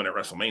Rhodes was coming at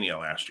WrestleMania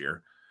last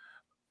year,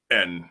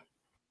 and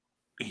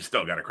he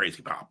still got a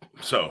crazy pop.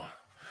 So,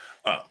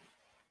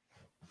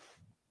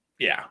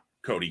 yeah,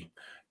 Cody's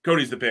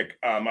the pick.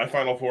 My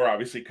final 4,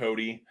 obviously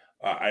Cody.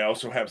 I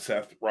also have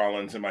Seth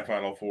Rollins in my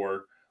final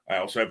 4. I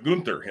also have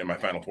Gunther in my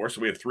final 4.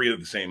 So we have 3 of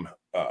the same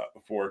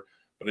 4.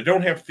 But I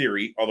don't have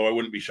Theory, although I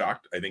wouldn't be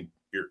shocked. I think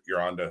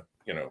you're on to,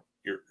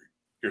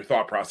 your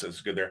thought process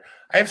is good there.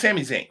 I have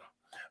Sami Zayn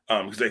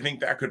because I think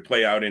that could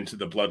play out into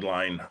the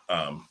Bloodline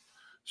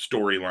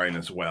storyline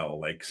as well.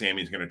 Like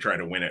Sami's going to try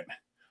to win it.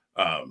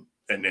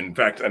 And in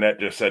fact, Annette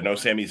just said no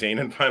Sami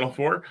Zayn in final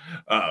 4.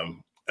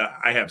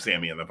 I have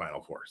Sami in the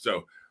final 4.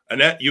 So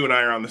Annette, you and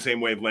I are on the same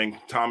wavelength.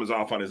 Tom is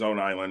off on his own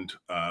island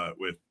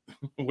with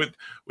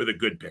a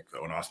good pick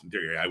though in Austin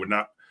Theory. I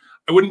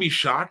wouldn't be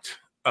shocked.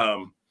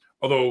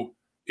 Although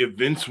if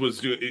Vince was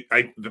doing,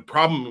 the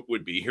problem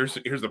would be here's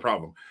the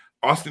problem.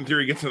 Austin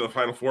Theory gets into the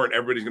final 4, and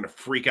everybody's going to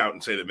freak out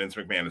and say that Vince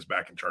McMahon is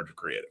back in charge of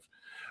creative,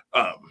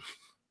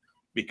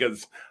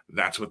 because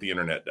that's what the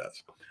internet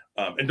does.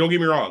 And don't get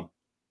me wrong,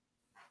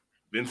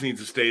 Vince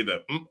needs to stay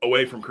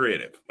away from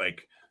creative.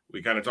 Like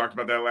we kind of talked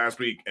about that last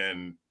week,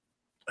 and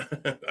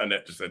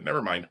Annette just said,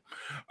 "Never mind."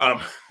 I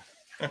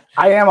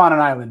am on an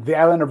island, the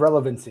island of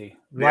relevancy.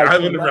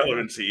 Island of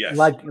relevancy, yes.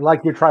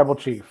 Like your tribal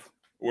chief.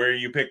 Where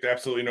you picked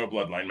absolutely no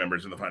Bloodline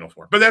members in the final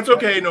 4. But that's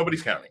okay.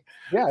 Nobody's counting.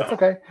 Yeah, it's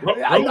okay.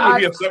 Roman would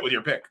be upset with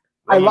your pick.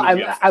 I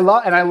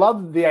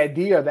love the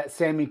idea that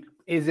Sami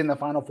is in the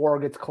final 4 or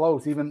gets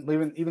close,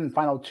 even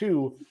final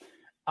 2.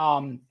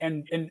 And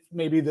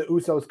maybe the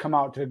Usos come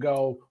out to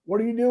go,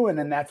 what are you doing?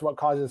 And that's what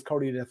causes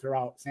Cody to throw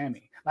out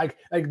Sami. Like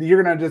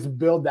you're going to just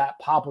build that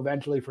pop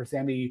eventually for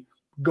Sami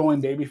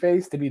going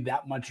babyface to be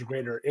that much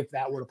greater if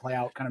that were to play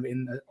out kind of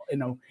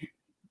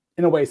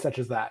in a way such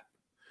as that.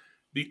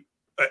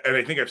 And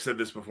I think I've said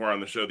this before on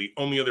the show, the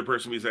only other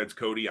person besides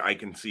Cody I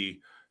can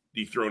see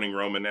dethroning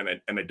Roman, and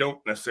I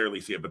don't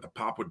necessarily see it, but the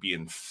pop would be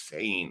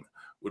insane,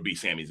 would be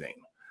Sami Zayn.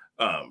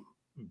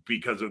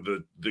 Because of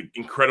the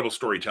incredible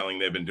storytelling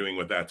they've been doing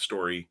with that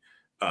story.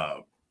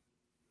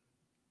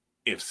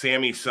 If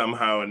Sami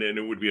somehow, and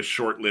it would be a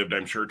short-lived,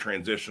 I'm sure,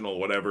 transitional,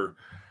 whatever,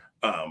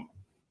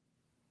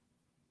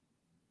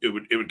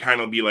 it would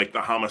kind of be like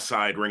the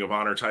Homicide Ring of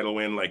Honor title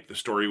win, like the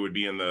story would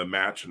be in the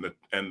match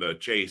and the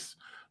chase,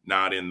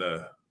 not in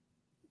the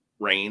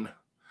reign.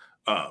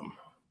 But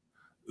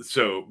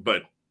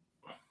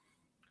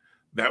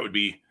that would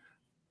be,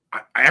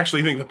 I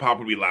actually think the pop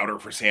would be louder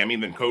for Sami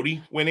than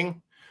Cody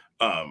winning,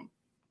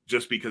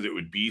 just because it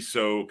would be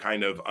so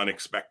kind of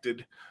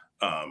unexpected.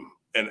 And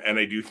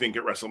I do think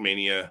at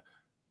WrestleMania,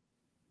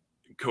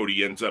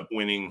 Cody ends up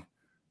winning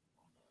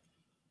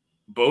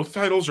both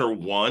titles or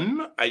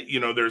one.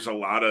 There's a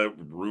lot of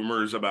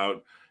rumors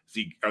about,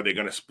 are they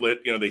going to split?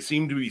 They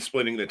seem to be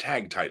splitting the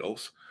tag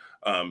titles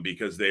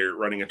because they're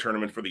running a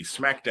tournament for the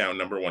SmackDown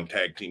 #1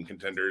 tag team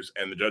contenders,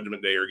 and the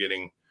Judgment Day are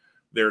getting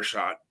their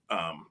shot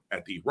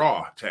at the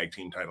Raw tag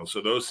team title.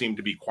 So those seem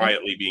to be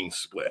quietly being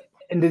split.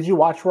 And did you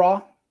watch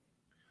Raw?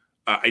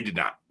 I did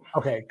not.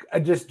 Okay,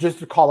 just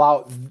to call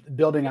out,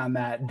 building on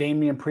that,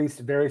 Damian Priest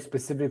very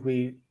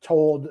specifically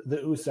told the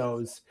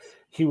Usos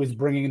he was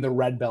bringing the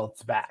red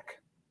belts back.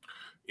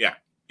 Yeah,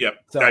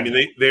 yep. So, I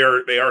mean, they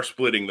are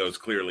splitting those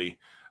clearly.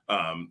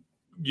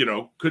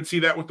 Could see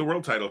that with the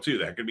world title too.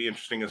 That could be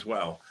interesting as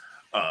well.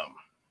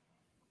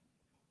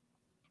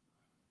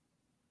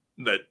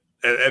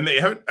 And they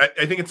haven't.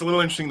 I think it's a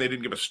little interesting. They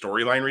didn't give a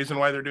storyline reason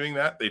why they're doing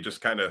that. They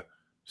just kind of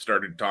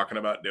started talking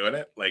about doing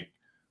it. Like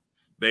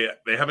they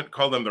haven't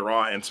called them the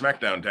Raw and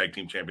SmackDown tag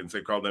team champions.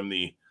 They've called them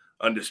the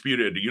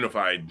undisputed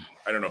unified.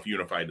 I don't know if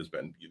unified has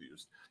been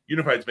used.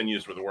 Unified's been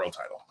used for the world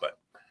title, but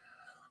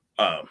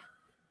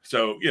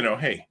so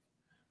hey,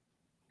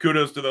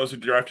 kudos to those who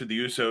drafted the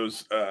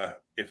Usos.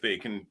 If they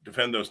can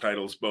defend those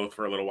titles both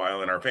for a little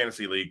while in our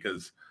fantasy league,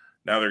 because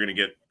now they're going to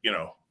get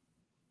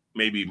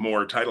maybe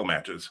more title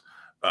matches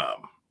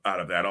out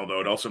of that.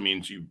 Although it also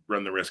means you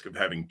run the risk of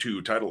having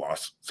 2 title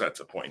loss sets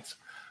of points.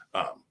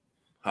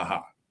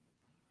 Haha.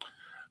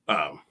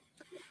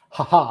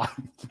 Haha.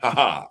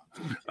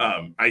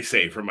 I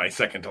say for my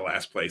second to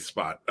last place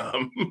spot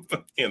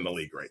in the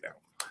league right now.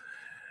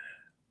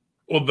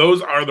 Well,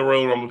 those are the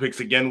Royal Rumble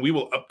picks. Again, we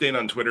will update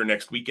on Twitter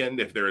next weekend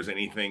if there is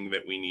anything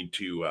that we need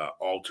to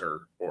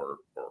alter or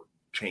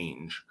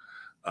change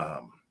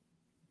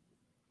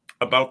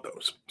about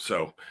those.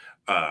 So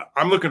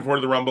I'm looking forward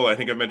to the Rumble. I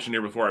think I mentioned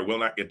here before, I will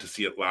not get to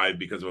see it live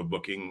because of a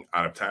booking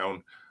out of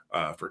town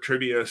for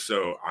trivia.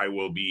 So I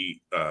will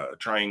be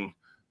trying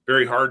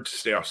very hard to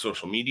stay off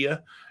social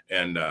media,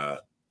 and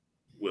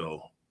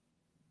we'll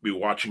be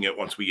watching it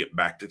once we get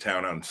back to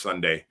town on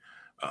Sunday.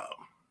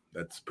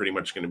 That's pretty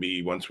much going to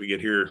be once we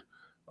get here.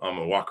 I'm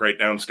going to walk right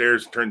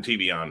downstairs, turn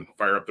TV on,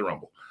 fire up the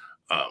Rumble.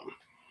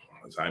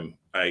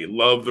 I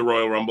love the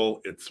Royal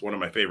Rumble. It's one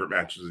of my favorite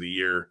matches of the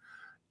year.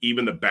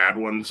 Even the bad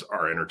ones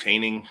are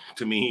entertaining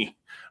to me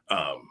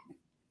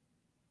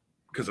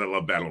because I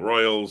love battle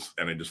royals,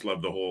 and I just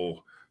love the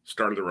whole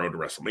start of the road to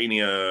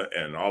WrestleMania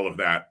and all of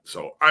that.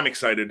 So I'm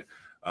excited.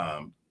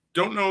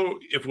 Don't know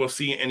if we'll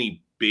see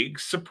any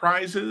big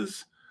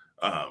surprises.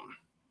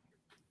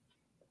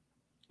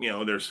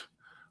 There's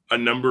a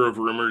number of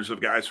rumors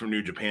of guys from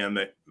New Japan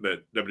that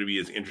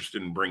WWE is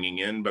interested in bringing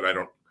in, but I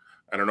don't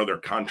know their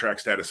contract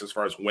status as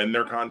far as when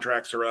their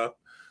contracts are up.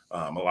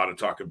 A lot of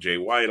talk of Jay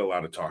White, a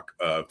lot of talk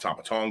of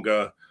Tama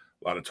Tonga,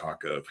 a lot of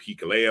talk of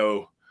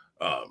Hikuleo.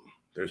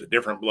 There's a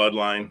different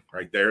bloodline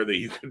right there that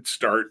you could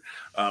start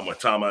with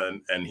Tama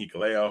and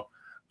Hikuleo.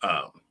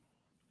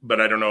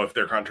 But I don't know if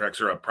their contracts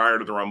are up prior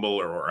to the Rumble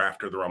or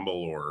after the Rumble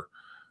or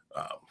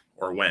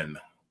when.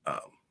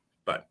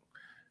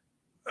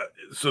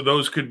 So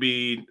those could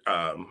be.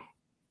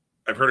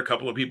 I've heard a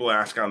couple of people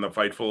ask on the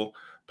Fightful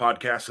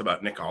podcast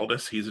about Nick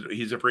Aldis.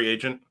 He's a free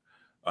agent.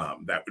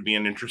 That would be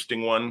an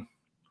interesting one.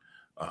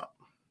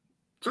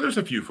 So there's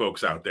a few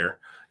folks out there.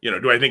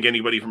 Do I think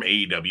anybody from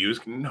AEW is?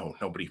 No,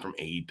 nobody from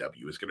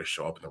AEW is going to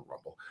show up in the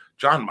Rumble.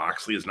 Jon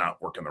Moxley is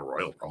not working the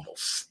Royal Rumble.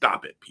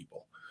 Stop it,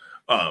 people.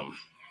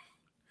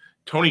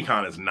 Tony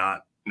Khan is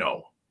not.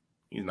 No,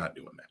 he's not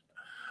doing that.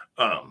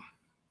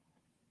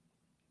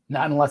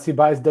 Not unless he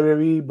buys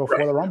WWE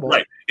before the Rumble.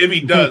 Right. If he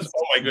does,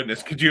 oh my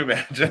goodness, could you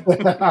imagine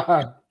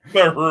the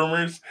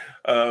rumors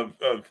of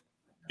the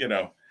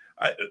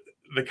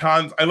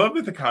Khans? I love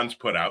that the Khans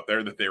put out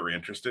there that they were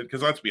interested,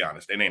 because let's be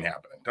honest, it ain't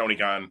happening. Tony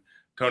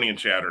and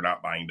Chad are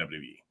not buying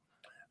WWE.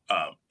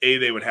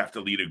 They would have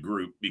to lead a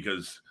group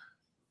because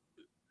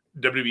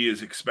WWE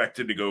is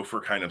expected to go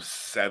for kind of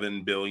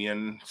 7, 8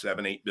 billion.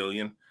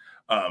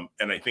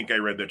 And I think I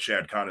read that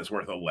Shad Khan is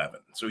worth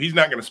 11. So he's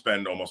not going to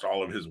spend almost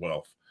all of his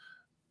wealth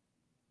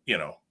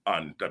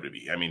on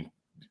WWE. I mean,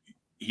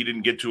 he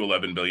didn't get to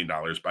 $11 billion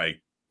by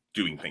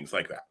doing things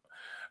like that.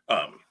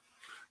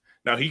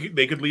 Now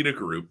they could lead a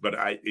group, but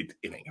it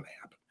ain't going to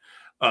happen.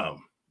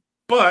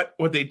 But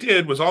what they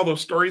did was all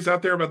those stories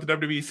out there about the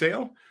WWE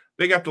sale,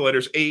 they got the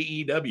letters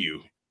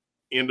AEW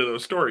into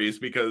those stories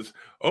because,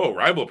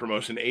 rival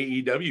promotion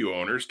AEW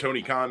owners,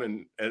 Tony Khan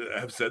and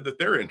have said that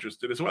they're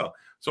interested as well.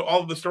 So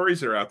all of the stories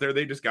that are out there,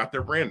 they just got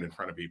their brand in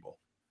front of people.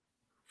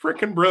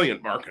 Freaking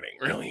brilliant marketing,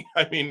 really.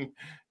 I mean,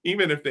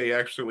 even if they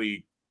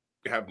actually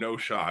have no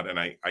shot, and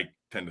I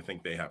tend to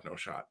think they have no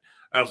shot,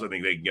 I also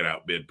think they can get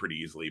outbid pretty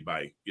easily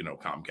by,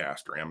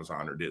 Comcast or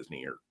Amazon or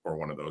Disney or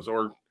one of those,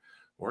 or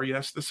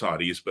yes, the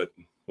Saudis, but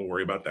we'll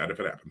worry about that if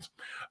it happens.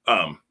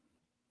 I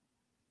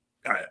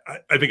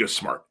think it's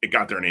smart. It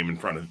got their name in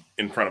front of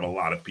a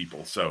lot of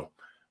people. So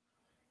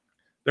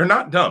they're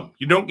not dumb.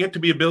 You don't get to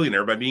be a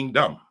billionaire by being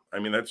dumb. I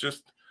mean, that's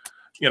just,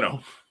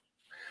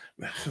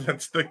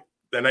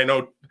 and I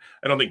don't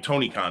think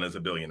Tony Khan is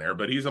a billionaire,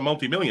 but he's a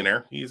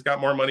multimillionaire. He's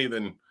got more money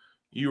than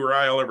you or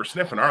I'll ever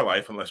sniff in our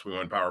life, unless we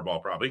win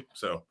Powerball, probably.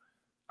 So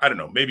I don't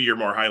know. Maybe you're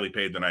more highly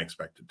paid than I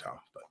expected, Tom.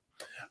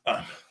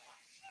 But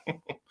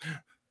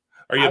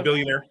are you a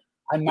billionaire?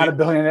 I'm not a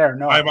billionaire.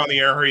 No. I'm on the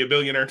air. Are you a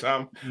billionaire,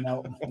 Tom?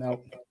 No.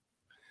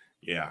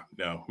 Yeah,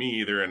 no, me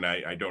either. And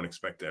I don't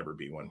expect to ever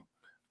be one.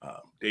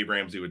 Dave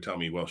Ramsey would tell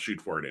me, well, shoot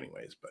for it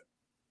anyways. But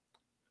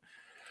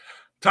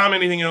Tom,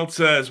 anything else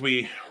as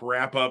we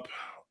wrap up?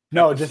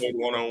 No, just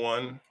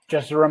 101.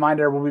 Just a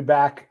reminder, we'll be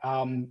back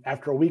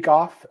after a week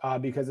off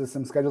because of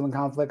some scheduling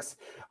conflicts.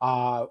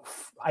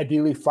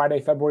 Ideally, Friday,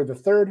 February the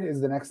 3rd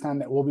is the next time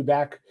that we'll be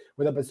back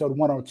with episode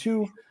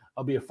 102.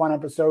 It'll be a fun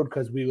episode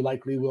because we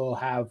likely will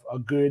have a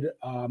good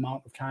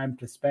amount of time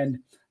to spend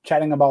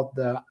chatting about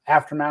the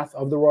aftermath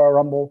of the Royal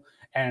Rumble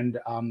and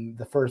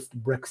the first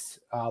bricks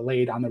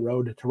laid on the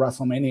road to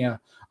WrestleMania,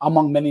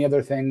 among many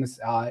other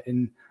things,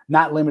 in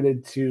not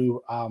limited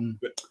to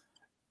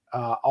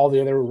all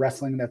the other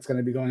wrestling that's going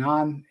to be going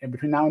on in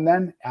between now and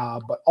then,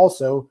 but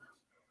also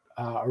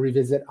a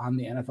revisit on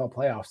the NFL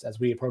playoffs as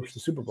we approach the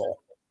Super Bowl.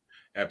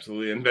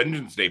 Absolutely. And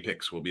Vengeance Day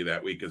picks will be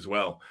that week as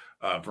well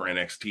for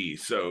NXT.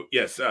 So,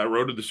 yes,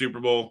 road to the Super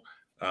Bowl.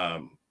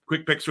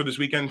 Quick picks for this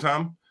weekend,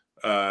 Tom.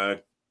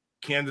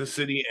 Kansas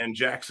City and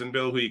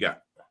Jacksonville. Who you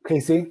got?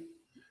 KC.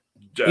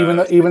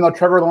 Even though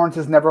Trevor Lawrence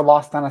has never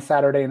lost on a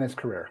Saturday in his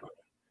career.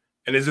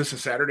 And is this a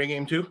Saturday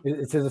game too?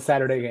 It's a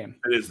Saturday game.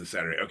 It is the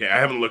Saturday. Okay, I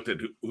haven't looked at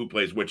who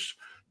plays which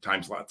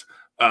time slots.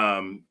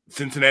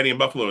 Cincinnati and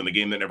Buffalo in the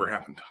game that never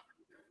happened.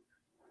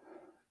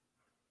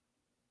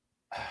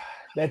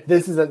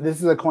 This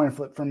is a coin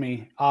flip for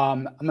me.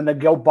 I'm going to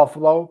go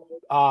Buffalo,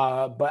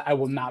 but I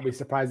will not be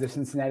surprised if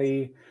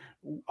Cincinnati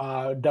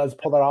does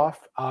pull it off.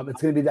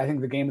 It's going to be, I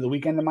think, the game of the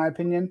weekend, in my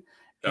opinion.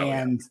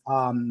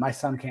 My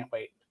son can't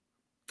wait.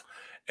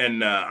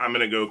 And I'm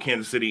going to go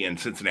Kansas City and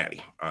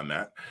Cincinnati on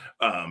that.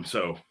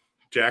 So,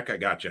 Jack, I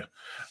got you.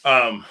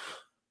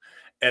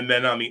 And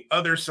then on the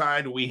other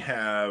side, we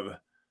have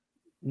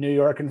New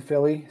York and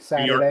Philly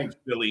Saturday. New York and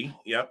Philly.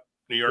 Yep.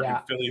 New York and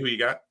Philly. Who you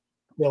got?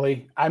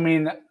 Philly. I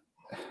mean,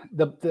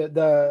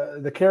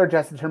 the carriage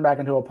has to turn back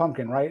into a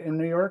pumpkin, right? In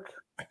New York.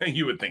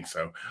 You would think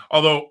so.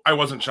 Although I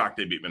wasn't shocked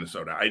they beat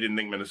Minnesota. I didn't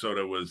think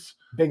Minnesota was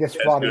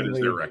biggest fraud in the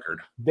league. Their record.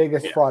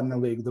 Biggest fraud in the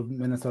league, the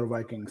Minnesota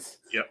Vikings.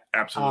 Yep,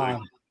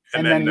 absolutely.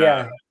 And then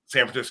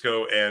San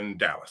Francisco and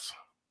Dallas.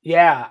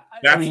 Yeah.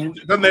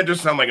 Doesn't that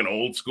just sound like an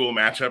old school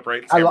matchup,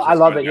 right? I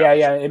love it.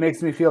 Yeah. It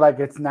makes me feel like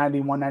it's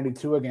 91,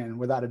 92 again,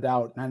 without a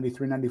doubt.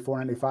 93, 94,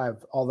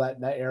 95, all that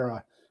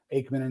era.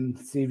 Aikman and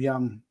Steve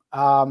Young.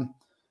 I'm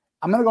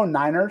going to go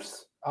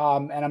Niners.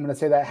 And I'm going to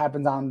say that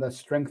happens on the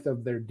strength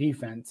of their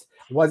defense.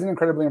 Wasn't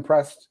incredibly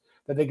impressed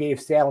that they gave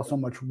Seattle so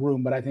much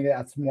room, but I think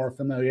that's more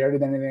familiarity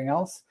than anything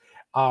else.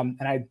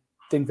 And I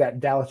think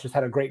that Dallas just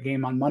had a great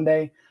game on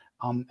Monday.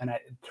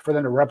 For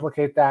them to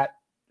replicate that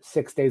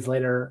 6 days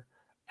later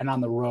and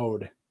on the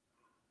road,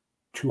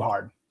 too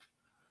hard.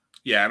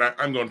 Yeah, and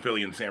I'm going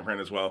Philly and San Fran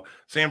as well.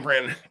 San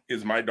Fran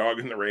is my dog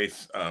in the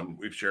race.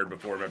 We've shared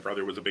before. My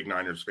brother was a big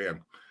Niners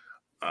fan.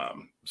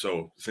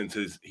 So since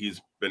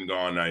he's been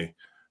gone,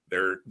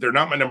 they're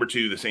not my number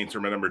two. The Saints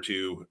are my number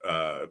two.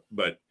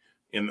 But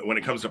when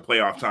it comes to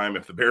playoff time,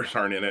 if the Bears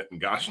aren't in it,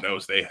 and gosh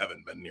knows they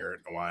haven't been near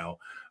it in a while,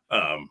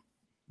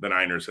 the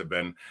Niners have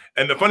been.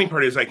 And the funny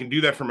part is I can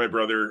do that for my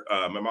brother.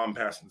 My mom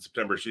passed in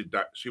September.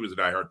 She was a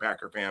diehard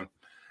Packer fan.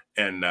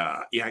 And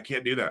I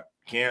can't do that.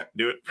 Can't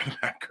do it for the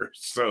Packers.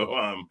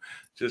 So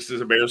just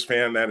as a Bears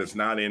fan, that is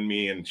not in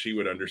me, and she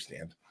would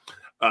understand.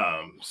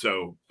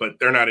 But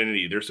they're not in it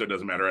either, so it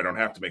doesn't matter. I don't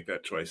have to make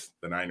that choice.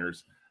 The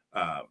Niners.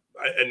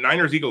 And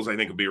Niners Eagles, I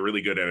think, would be a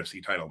really good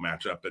NFC title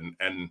matchup.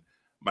 And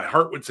my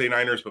heart would say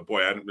Niners, but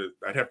boy,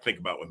 I'd have to think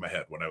about with my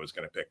head what I was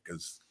going to pick,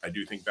 because I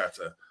do think that's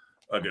a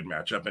good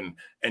matchup.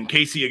 And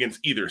KC against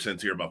either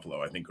Cincy or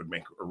Buffalo, I think, would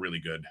make a really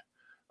good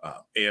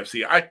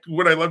AFC.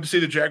 Would I love to see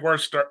the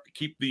Jaguars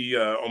keep the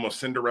almost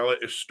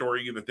Cinderella-ish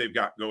story that they've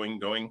got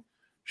going?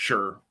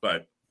 Sure,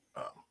 but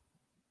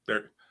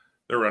they're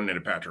running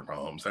into Patrick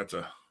Mahomes. That's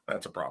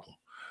a problem.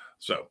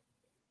 So.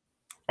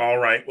 All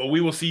right. Well,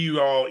 we will see you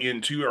all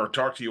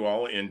talk to you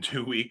all in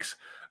 2 weeks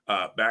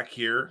back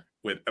here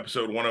with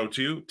episode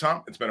 102.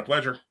 Tom, it's been a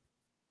pleasure.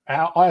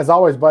 As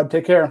always, bud.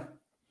 Take care.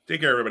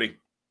 Take care, everybody.